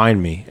fucking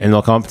find me and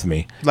they'll come up to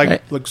me. Like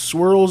Hey,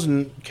 swirls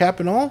and cap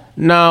and all.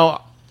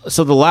 no,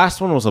 so the last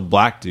one was a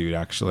black dude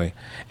actually,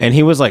 and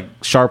he was like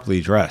sharply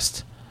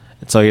dressed.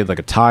 And so he had like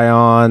a tie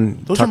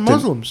on. Those are tucked in-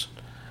 Muslims.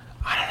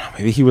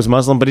 Maybe he was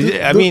Muslim, but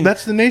I mean,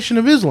 that's the Nation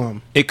of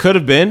Islam. it could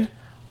have been.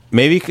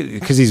 Maybe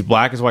because he's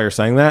black is why you're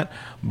saying that.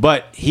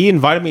 But he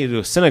invited me to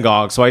a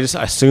synagogue, so I just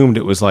assumed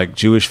it was like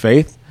Jewish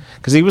faith.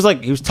 Because he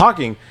was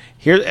talking.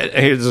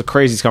 Here's a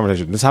crazy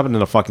conversation. This happened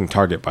in a fucking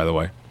Target, by the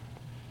way.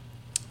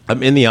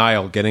 I'm in the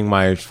aisle getting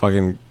my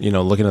fucking,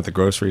 looking at the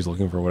groceries,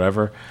 looking for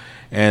whatever.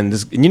 And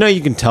this,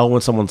 you can tell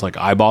when someone's like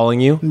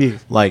eyeballing you. Yeah.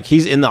 Like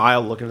he's in the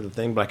aisle looking at the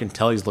thing, but I can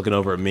tell he's looking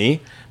over at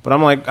me. But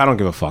I'm like, I don't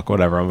give a fuck,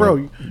 whatever. I'm Bro,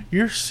 like,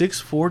 you're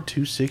 6'4",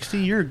 260.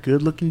 You're a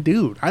good looking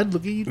dude. I'd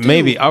look at you too.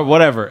 maybe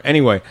whatever.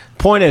 Anyway,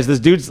 point is, this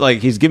dude's like,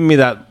 he's giving me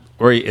that.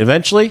 Where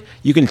eventually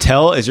you can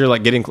tell as you're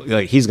like getting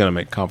like he's gonna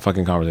make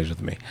fucking conversation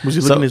with me. Was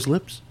he So- licking his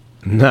lips?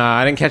 Nah,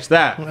 I didn't catch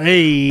that.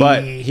 Hey.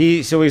 But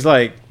he's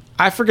like,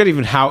 I forget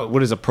even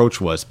what his approach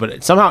was, but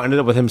it somehow ended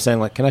up with him saying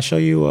like, "Can I show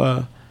you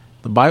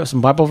the Bible,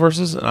 some Bible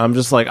verses?" And I'm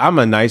just like, I'm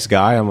a nice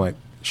guy. I'm like,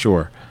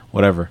 sure,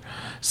 whatever.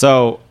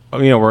 So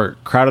we're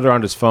crowded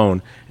around his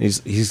phone, and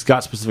he's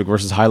got specific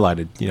verses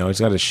highlighted. He's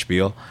got his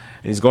spiel,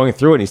 and he's going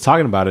through it, and he's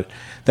talking about it.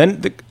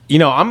 Then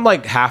I'm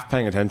like half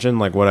paying attention,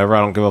 like whatever.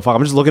 I don't give a fuck.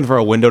 I'm just looking for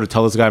a window to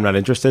tell this guy I'm not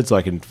interested, so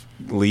I can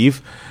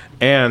leave.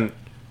 And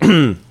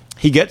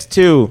he gets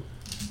to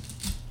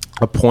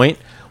a point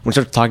when he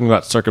starts talking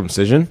about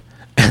circumcision,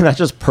 and that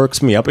just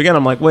perks me up again.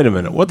 I'm like, wait a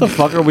minute, what the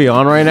fuck are we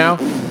on right now?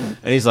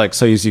 And he's like,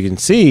 so as you can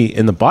see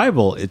in the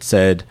Bible, it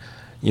said,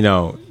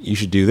 you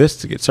should do this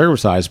to get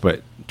circumcised,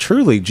 but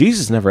truly,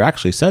 Jesus never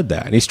actually said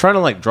that. And he's trying to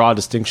like draw a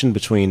distinction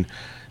between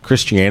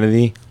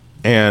Christianity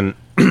and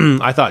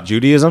I thought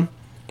Judaism.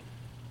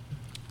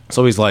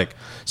 So he's like,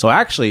 so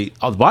actually,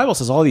 the Bible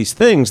says all these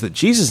things that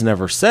Jesus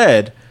never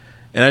said.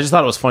 And I just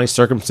thought it was funny.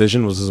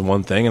 Circumcision was his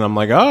one thing. And I'm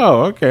like,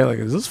 oh, okay. Like,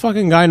 does this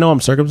fucking guy know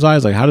I'm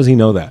circumcised? Like, how does he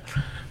know that?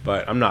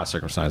 But I'm not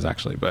circumcised,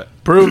 actually. But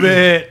Prove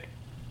it.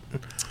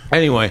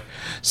 anyway,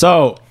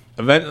 so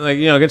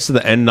eventually, gets to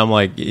the end. And I'm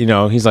like,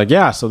 he's like,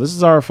 yeah, so this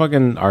is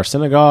our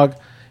synagogue.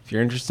 If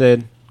you're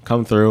interested,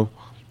 come through.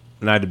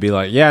 And I had to be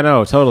like, yeah,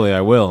 no, totally,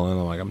 I will. And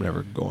I'm like, I'm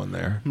never going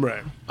there.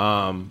 Right.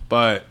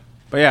 But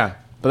yeah,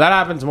 but that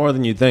happens more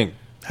than you'd think.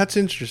 That's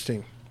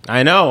interesting.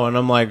 I know. And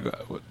I'm like,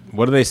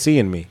 what do they see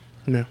in me?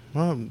 No,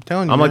 well, I'm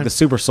telling you, I'm like man, the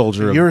super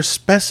soldier you're a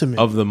specimen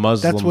of the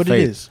Muslim That's what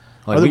faith. it is.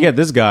 Like, we get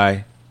this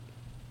guy,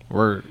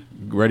 we're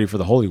ready for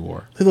the holy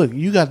war. Hey, look,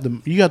 you got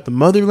the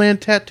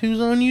motherland tattoos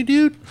on you,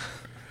 dude.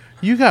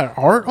 You got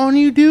art on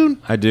you,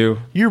 dude. I do.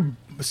 You're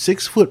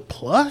 6 foot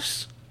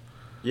plus.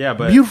 Yeah,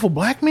 but Beautiful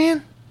black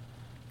man.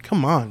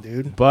 Come on,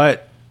 dude.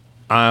 but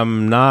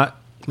I'm not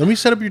Let me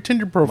set up your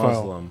Tinder profile.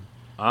 Muslim.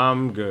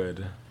 I'm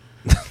good.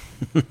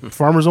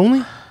 Farmers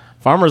only.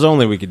 Farmers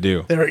only we could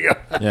do. There we go.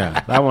 Yeah,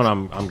 that one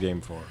I'm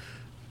game for.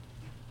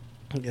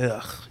 Ugh,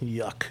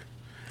 yuck.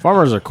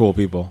 Farmers are cool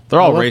people.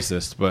 They're all What?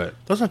 racist, but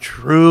That's not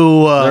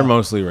true. they're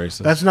mostly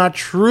racist. That's not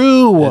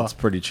true. It's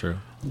pretty true.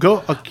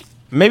 Go.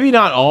 Maybe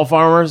not all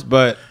farmers,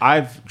 but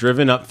I've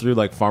driven up through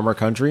like farmer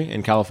country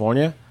in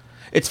California.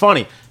 It's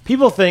funny.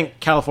 People think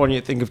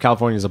of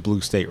California as a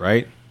blue state,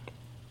 right?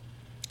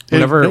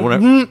 Whenever I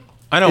know It's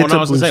when I a was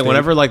gonna blue say state.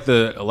 whenever like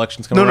the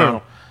elections come No, no, around,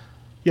 no.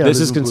 Yeah, this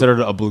is blue. considered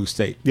a blue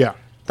state. Yeah.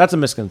 That's a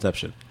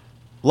misconception.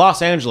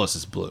 Los Angeles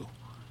is blue.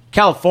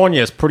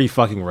 California is pretty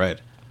fucking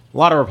red. A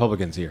lot of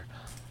Republicans here.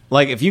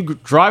 Like if you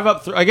drive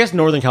up through, I guess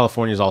Northern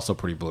California is also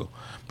pretty blue.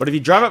 But if you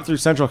drive up through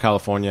Central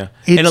California,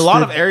 in a It's lot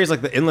the- of areas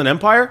like the Inland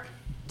Empire,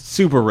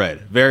 super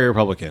red, very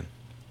Republican.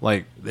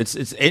 Like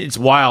it's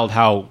wild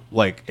how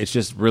like it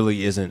just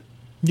really isn't.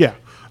 Yeah.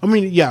 I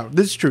mean, yeah,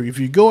 this is true. If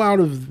you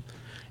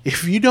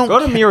don't Go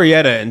to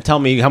Murrieta and tell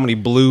me how many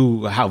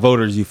blue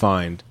voters you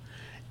find.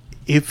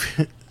 if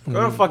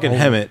Go to fucking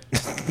Hemet.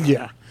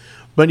 yeah,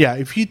 but yeah,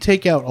 if you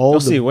take out all You'll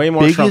the see way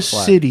more Trump biggest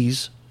flag.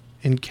 cities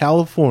in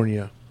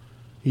California,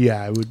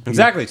 Yeah, it would be.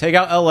 Exactly. Take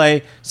out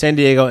L.A., San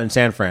Diego, and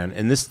San Fran,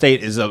 and this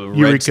state is a red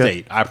Eureka.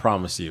 state. I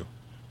promise you.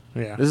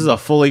 Yeah. This is a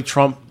fully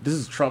Trump. This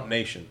is Trump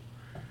nation.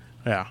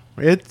 Yeah.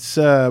 It's,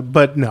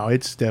 but no,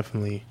 it's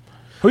definitely,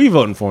 Who are you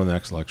voting for in the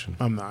next election?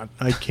 I'm not.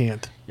 I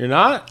can't. You're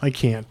not I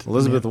can't.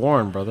 Elizabeth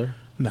Warren, brother.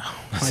 No.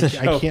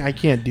 I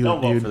can't do Don't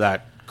it, vote dude. for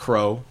that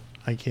crow.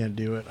 I can't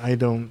do it. I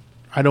don't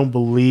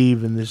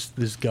believe in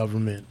this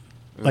government.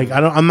 Like,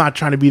 I'm not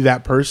trying to be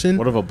that person.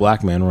 What if a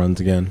black man runs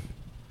again?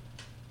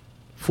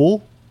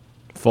 Fool?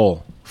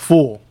 Full.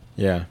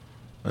 Yeah.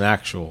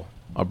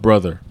 A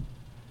brother.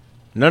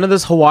 None of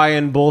this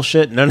Hawaiian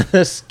bullshit. None of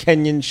this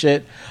Kenyan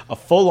shit. A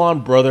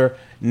full-on brother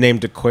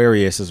named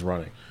Aquarius is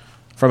running.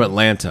 From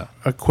Atlanta.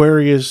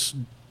 Aquarius.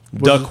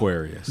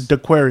 Duquarius.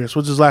 Aquarius.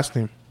 What's his last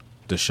name?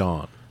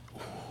 Deshaun.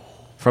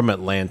 From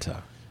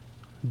Atlanta.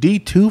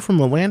 D2 from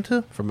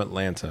Atlanta? From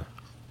Atlanta.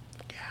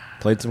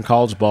 Played some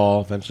college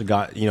ball. Eventually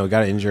got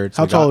injured.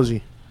 How tall is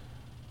he?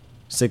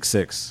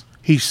 6'6".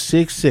 He's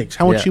 6'6".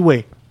 How much Yeah. he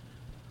weigh?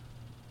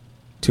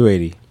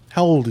 280.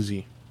 How old is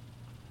he?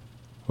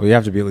 Well, you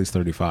have to be at least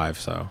 35,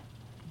 so How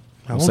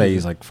I'll old say is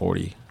he's he? like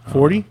 40.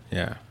 40?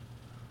 Yeah.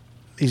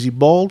 Is he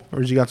bald or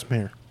has he got some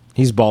hair?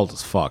 He's bald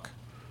as fuck.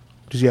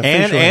 Does he have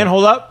And facial hair?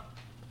 hold up.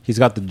 He's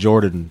got the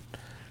Jordan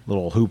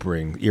little hoop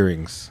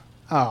earrings.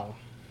 Oh,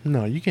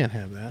 no, you can't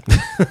have that.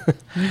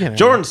 You can't have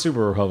Jordan's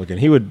super Republican.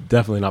 He would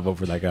definitely not vote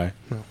for that guy.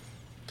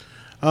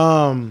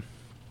 that.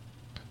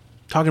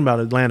 Talking about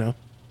Atlanta.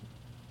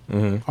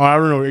 Mm-hmm. Oh, I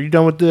don't know. Are you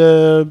done with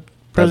the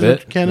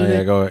president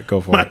candidate? No, yeah,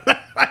 go for it.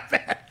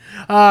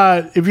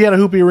 If he had a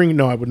hoop earring,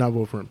 no, I would not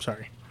vote for him.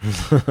 Sorry.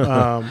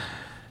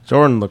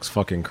 Jordan looks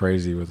fucking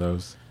crazy with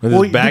those. With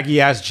Well, his baggy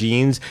ass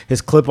jeans,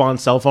 his clip-on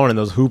cell phone, and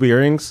those hoop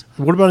earrings.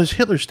 What about his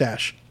Hitler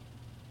stash?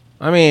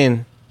 I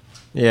mean,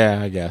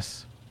 yeah, I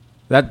guess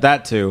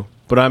that too.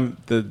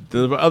 But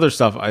the other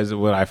stuff is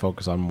what I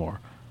focus on more.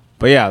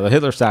 But yeah, the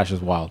Hitler stash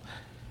is wild.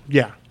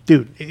 Yeah,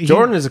 dude.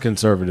 Jordan is a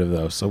conservative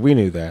though, so we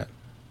knew that.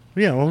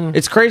 Yeah, well,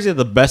 It's crazy that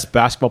the best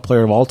basketball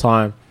player of all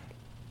time,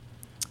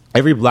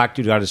 every black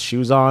dude got his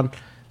shoes on.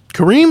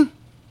 Kareem?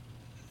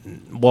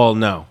 Well,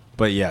 no,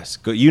 but yes,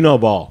 you know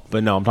ball,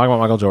 but no, I'm talking about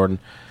Michael Jordan.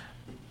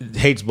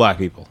 Hates black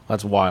people.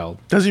 That's wild.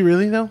 Does he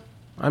really, though?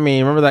 I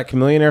mean, remember that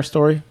Chameleonaire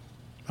story?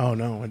 Oh,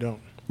 no, I don't.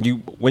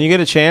 When you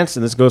get a chance,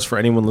 and this goes for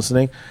anyone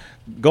listening,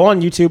 go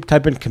on YouTube,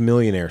 type in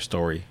Chameleonaire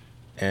story,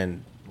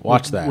 and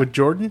watch that. With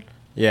Jordan?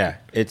 Yeah,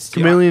 it's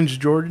Chameleon's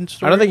Jordan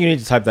story? I don't think you need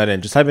to type that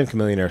in. Just type in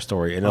Chameleonaire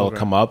story, and it'll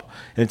come up.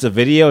 And it's a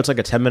video. It's like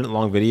a 10-minute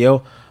long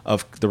video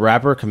of the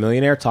rapper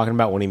Chameleonaire talking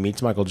about when he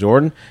meets Michael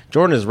Jordan.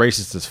 Jordan is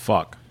racist as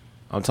fuck.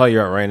 I'll tell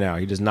you right now.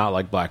 He does not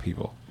like black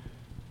people.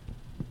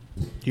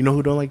 You know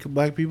who don't like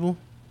black people?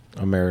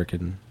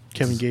 American.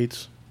 Kevin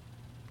Gates.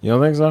 You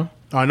don't think so?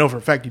 Oh, I know for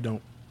a fact you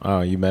don't.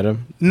 Oh, you met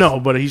him? No,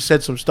 but he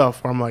said some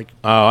stuff where I'm like...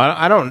 Oh,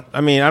 I don't. I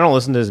mean, I don't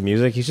listen to his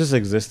music. He just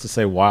exists to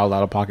say wild,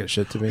 out-of-pocket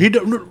shit to me. He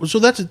don't, so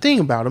that's the thing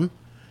about him.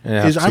 And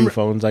have two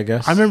phones, I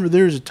guess. I remember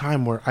there was a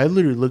time where I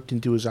literally looked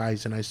into his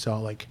eyes and I saw,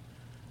 like,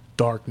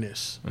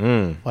 darkness.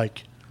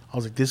 Like, I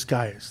was like, this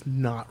guy is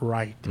not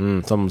right.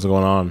 Something's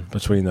going on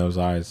between those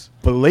eyes.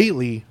 But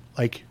lately,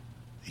 like,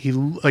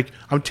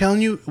 I'm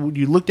telling you, when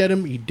you looked at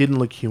him, he didn't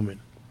look human.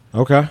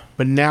 Okay.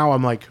 But now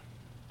I'm like,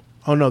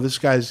 oh no, this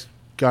guy's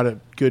got a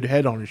good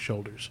head on his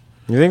shoulders.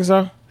 You think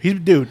so?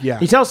 Dude, yeah.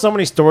 He tells so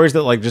many stories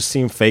that, like, just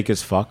seem fake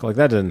as fuck. Like,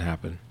 that didn't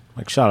happen.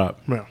 Like, shut up.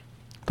 Yeah.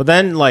 But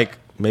then, like,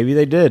 maybe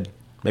they did.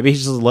 Maybe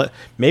he's just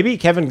maybe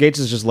Kevin Gates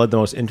has just led the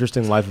most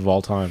interesting life of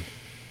all time.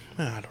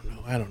 I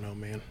don't know,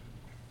 man.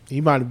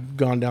 He might have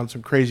gone down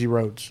some crazy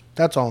roads.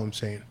 That's all I'm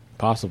saying.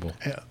 Possible.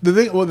 The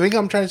thing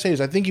I'm trying to say is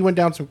I think he went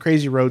down some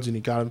crazy roads and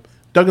he dug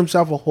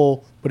himself a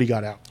hole, but he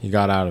got out. He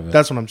got out of it.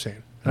 That's what I'm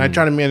saying. And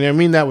I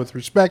mean that with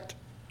respect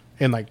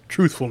and, like,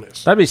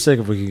 truthfulness. That'd be sick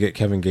if we could get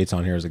Kevin Gates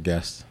on here as a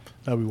guest.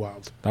 That'd be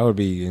wild. That would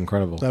be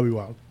incredible. That'd be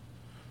wild.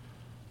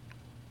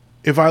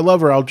 If I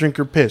love her, I'll drink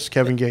her piss.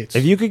 Kevin Gates.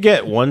 If you could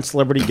get one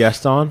celebrity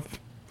guest on,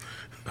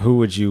 who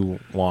would you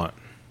want?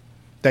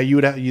 That you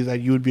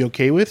would be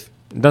okay with?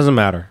 It doesn't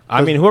matter.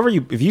 I mean,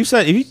 if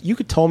you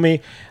could tell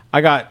me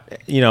I got,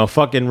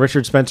 fucking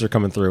Richard Spencer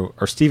coming through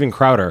or Steven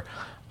Crowder,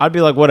 I'd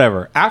be like,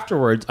 whatever.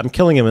 Afterwards, I'm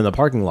killing him in the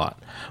parking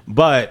lot.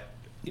 But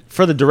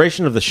for the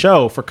duration of the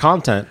show, for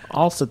content,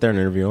 I'll sit there and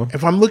interview him.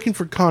 If I'm looking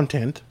for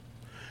content,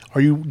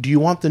 do you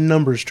want the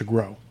numbers to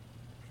grow?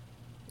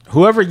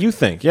 Whoever you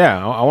think,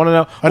 yeah, I want to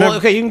know. Well,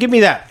 okay, you can give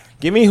me that.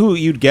 Give me who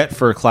you'd get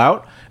for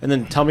clout, and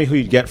then tell me who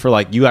you'd get for,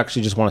 like, you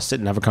actually just want to sit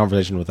and have a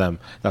conversation with them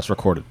that's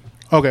recorded.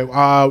 Okay,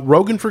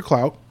 Rogan for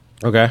clout.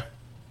 Okay.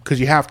 Because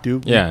you have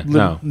to. Yeah,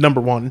 no.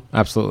 Number one.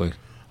 Absolutely.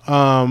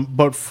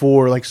 But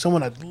for, like,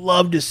 someone I'd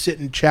love to sit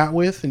and chat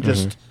with and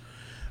just,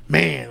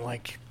 man,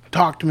 like,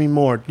 talk to me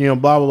more, blah,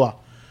 blah,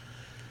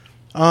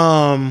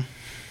 blah.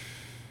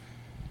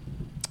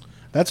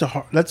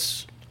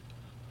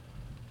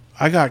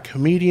 I got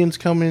comedians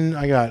coming.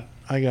 I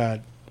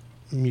got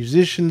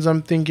musicians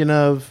I'm thinking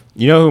of.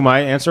 You know who my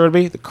answer would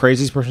be? The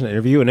craziest person to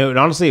interview. And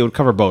honestly, it would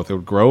cover both. It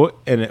would grow,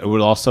 and it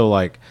would also,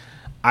 like,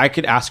 I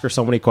could ask her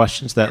so many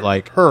questions that,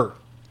 like... Her.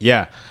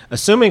 Yeah.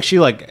 Assuming she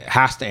like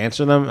has to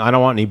answer them, I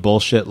don't want any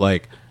bullshit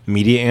like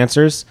media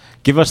answers.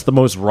 Give us the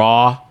most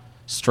raw,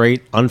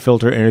 straight,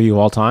 unfiltered interview of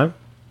all time.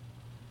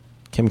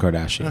 Kim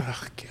Kardashian.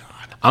 Oh,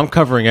 God. I'm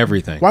covering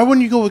everything. Why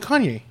wouldn't you go with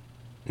Kanye?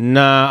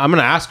 Nah, I'm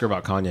gonna ask her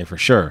about Kanye for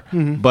sure.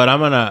 But I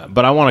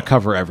want to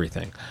cover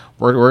everything.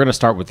 We're gonna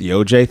start with the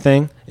OJ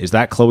thing. Is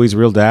that Chloe's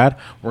real dad?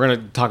 We're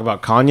gonna talk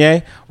about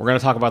Kanye. We're gonna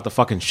talk about the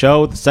fucking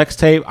show, the sex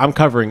tape. I'm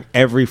covering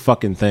every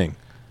fucking thing.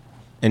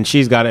 And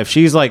she's got, if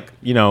she's like,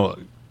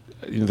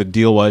 the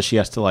deal was she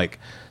has to like,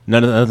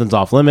 nothing's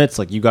off limits.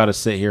 Like, you got to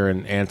sit here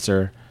and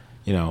answer,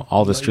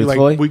 all this truthfully.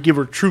 Like, we give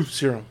her truth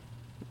serum.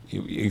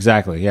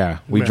 Exactly. Yeah.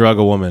 We Yeah. drug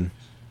a woman.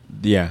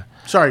 Yeah.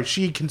 Sorry,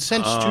 she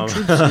consents to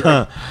truth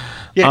serum.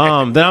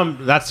 Yeah.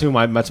 That's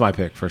my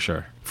pick for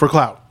sure. For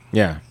clout.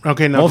 Yeah.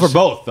 Okay. Now Well, for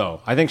both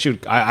though. I think she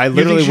would, I think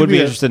literally she'd would be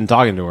be interested in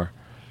talking to her.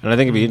 And I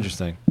think it'd be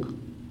interesting.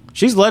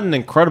 She's led an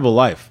incredible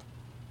life.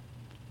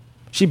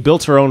 She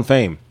built her own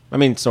fame. I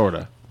mean,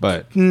 sorta,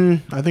 but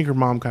I think her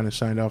mom kind of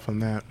signed off on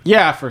that.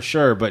 yeah, for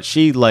sure. But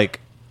she,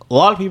 like, a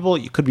lot of people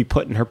you could be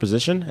put in her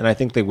position, and I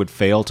think they would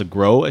fail to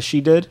grow as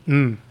she did,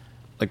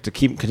 like to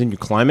continue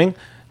climbing.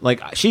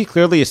 Like, she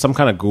clearly is some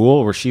kind of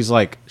ghoul where she's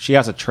like, she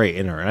has a trait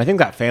in her, and I think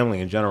that family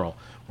in general,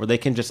 where they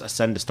can just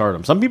ascend to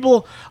stardom. Some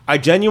people, I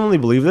genuinely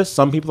believe this.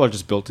 Some people are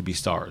just built to be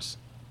stars.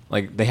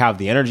 Like, they have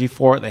the energy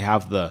for it, they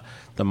have the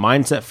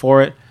mindset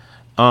for it.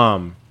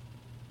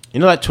 You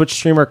know that Twitch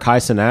streamer Kai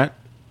Cenat?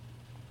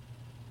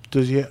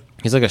 Does he?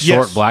 He's like a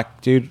short Yes.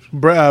 black dude.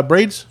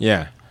 Braids?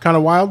 Yeah. Kind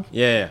of wild?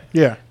 Yeah.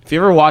 Yeah. If you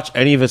ever watch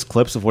any of his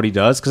clips of what he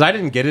does, because I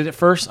didn't get it at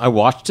first, I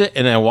watched it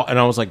and I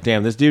was like,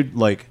 damn, this dude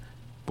like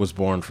was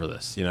born for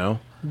this,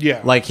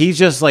 Yeah. Like, he's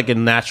just like a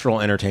natural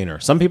entertainer.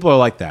 Some people are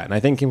like that, and I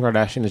think Kim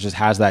Kardashian just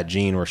has that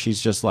gene where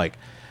she's just like,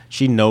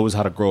 she knows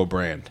how to grow a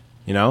brand.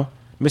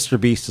 Mr.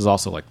 Beast is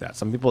also like that.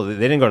 Some people, they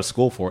didn't go to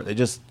school for it. They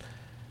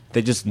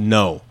just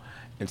know.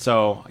 And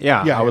so,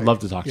 I would love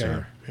to talk to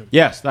her. Yeah.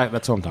 Yes,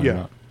 that's what I'm talking Yeah.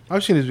 about.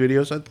 I've seen his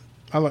videos.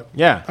 I like.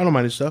 Yeah. I don't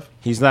mind his stuff.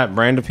 He's that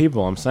brand of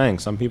people. I'm saying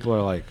some people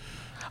are like,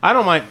 I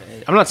don't mind.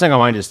 I'm not saying I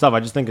mind his stuff.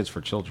 I just think it's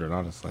for children,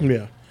 honestly.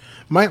 Yeah.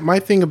 My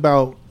thing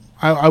about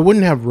I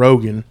wouldn't have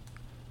Rogan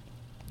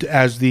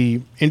as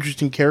the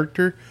interesting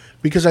character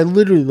because I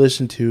literally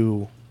listen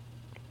to,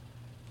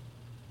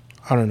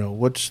 I don't know,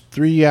 what's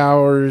 3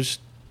 hours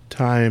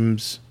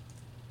times,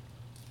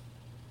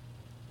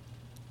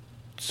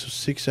 so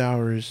 6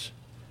 hours,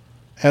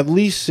 at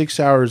least 6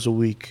 hours a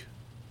week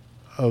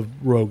of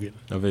Rogan.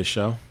 Of his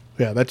show.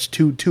 Yeah, that's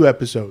two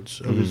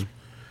episodes of his.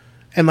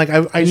 And like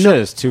I His know shit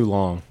is too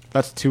long.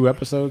 That's 2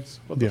 episodes.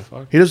 What the yeah,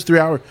 fuck? he does 3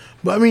 hours.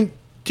 But I mean,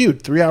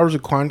 dude, 3 hours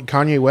of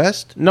Kanye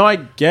West. No, I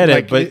get it,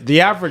 Like, but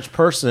the average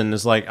person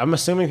is like, I'm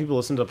assuming people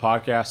listen to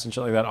podcasts and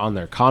shit like that on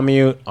their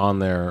commute, on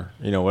their,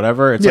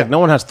 whatever. It's Yeah. like no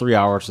one has 3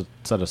 hours to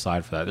set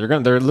aside for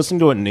that. They're listening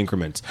to it in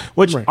increments.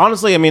 Which Right.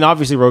 honestly, I mean,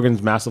 obviously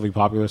Rogan's massively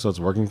popular, so it's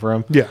working for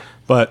him. Yeah.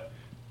 But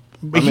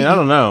I mean, I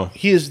don't know.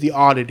 He is the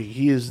oddity.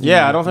 He is. The,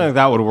 Yeah, I don't think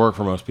that would work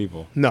for most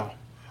people. No,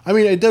 I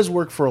mean it does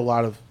work for a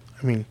lot of.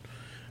 I mean,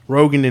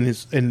 Rogan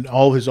and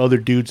all his other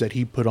dudes that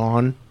he put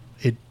on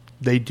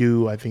they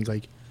do. I think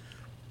like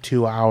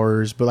 2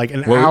 hours, but like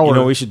an hour. You know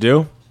what we should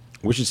do?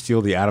 We should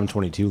steal the Adam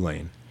 22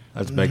 lane.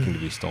 That's begging to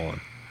be stolen.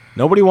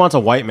 Nobody wants a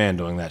white man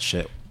doing that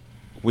shit.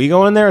 We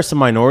go in there as some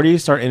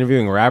minorities, start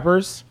interviewing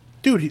rappers.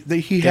 Dude,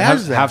 he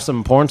has that. Have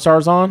some porn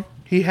stars on.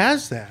 He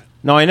has that.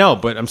 No, I know,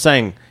 but I'm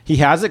saying he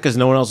has it because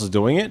no one else is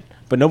doing it,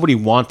 but nobody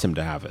wants him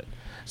to have it.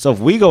 So if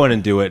we go in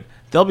and do it,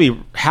 they'll be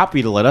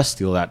happy to let us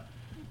steal that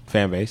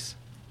fan base.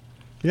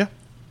 Yeah,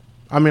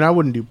 I mean I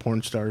wouldn't do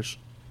porn stars.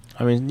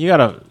 I mean, you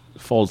gotta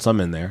fold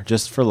some in there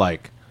just for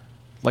like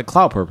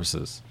clout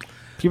purposes.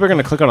 People are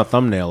gonna click on a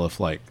thumbnail if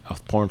like a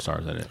porn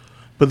star's in it.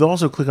 But they'll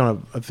also click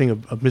on a thing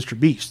of Mr.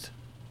 Beast.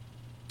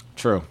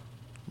 True,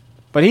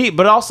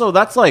 but also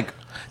that's like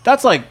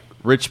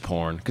rich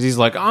porn because he's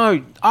like,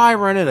 oh, I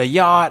rented a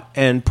yacht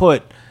and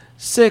put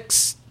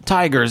 6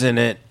 tigers in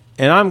it,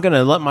 and I'm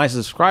gonna let my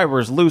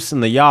subscribers loose in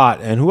the yacht,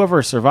 and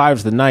whoever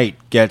survives the night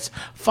gets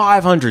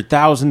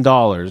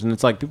 $500,000. And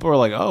it's like people are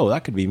like, oh,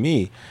 that could be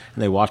me,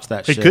 and they watch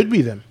that shit. It could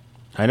be them.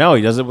 I know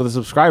he does it with his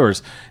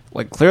subscribers.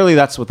 Like clearly,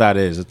 that's what that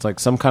is. It's like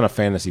some kind of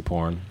fantasy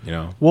porn,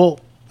 Well,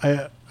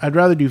 I'd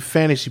rather do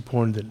fantasy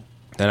porn than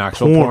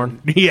actual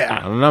porn. I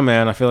Yeah. don't know,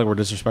 man. I feel like we're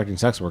disrespecting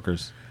sex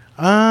workers.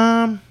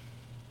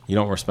 You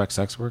don't respect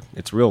sex work?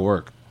 It's real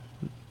work.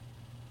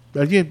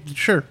 Yeah,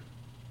 sure.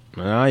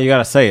 You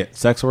gotta say it.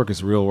 Sex work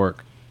is real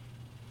work.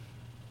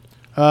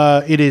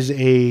 It is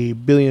a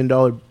 $1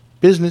 billion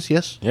business.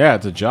 Yes. Yeah,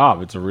 it's a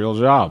job. It's a real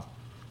job.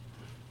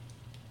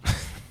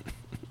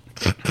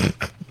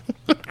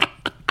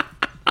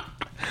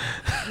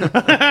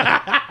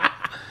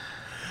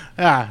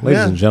 Ladies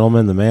and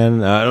gentlemen, the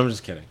man. I'm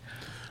just kidding.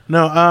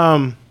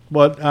 No.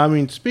 But I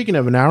mean, speaking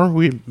of an hour,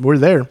 we're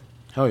there.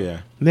 Hell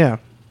yeah. Yeah,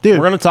 dude.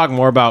 We're gonna talk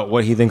more about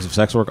what he thinks of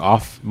sex work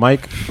off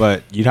mic,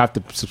 but you'd have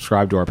to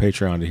subscribe to our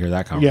Patreon to hear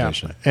that Yeah,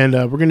 conversation. and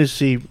we're gonna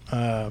see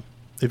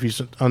if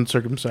he's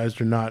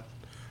uncircumcised or not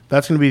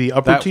That's going to be the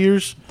upper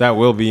tiers. That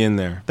will be in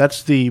there.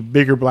 That's the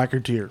bigger, blacker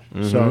tier.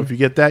 So if you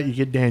get that, you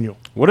get Daniel.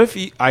 What if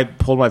I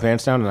pulled my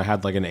pants down and I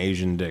had like an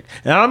Asian dick?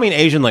 And I don't mean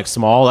Asian like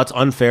small. That's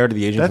unfair to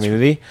the Asian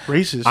community.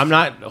 Racist. I'm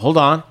not. Hold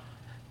on.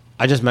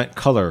 I just meant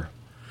color.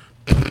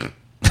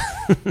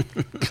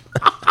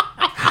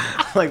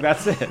 Like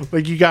that's it.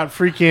 Like you got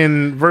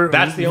freaking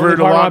That's the only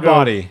part of my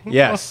body.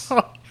 Yes.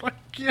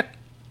 Yeah.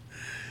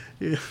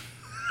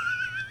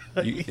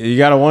 You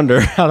got to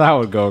wonder how that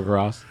would go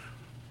across.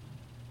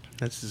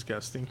 That's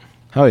disgusting.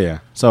 Hell yeah.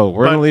 So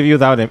we're going to leave you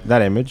without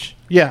that image.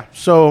 Yeah.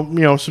 So,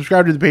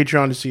 subscribe to the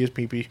Patreon to see us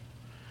pee-pee.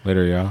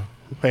 Later, y'all.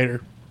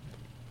 Later.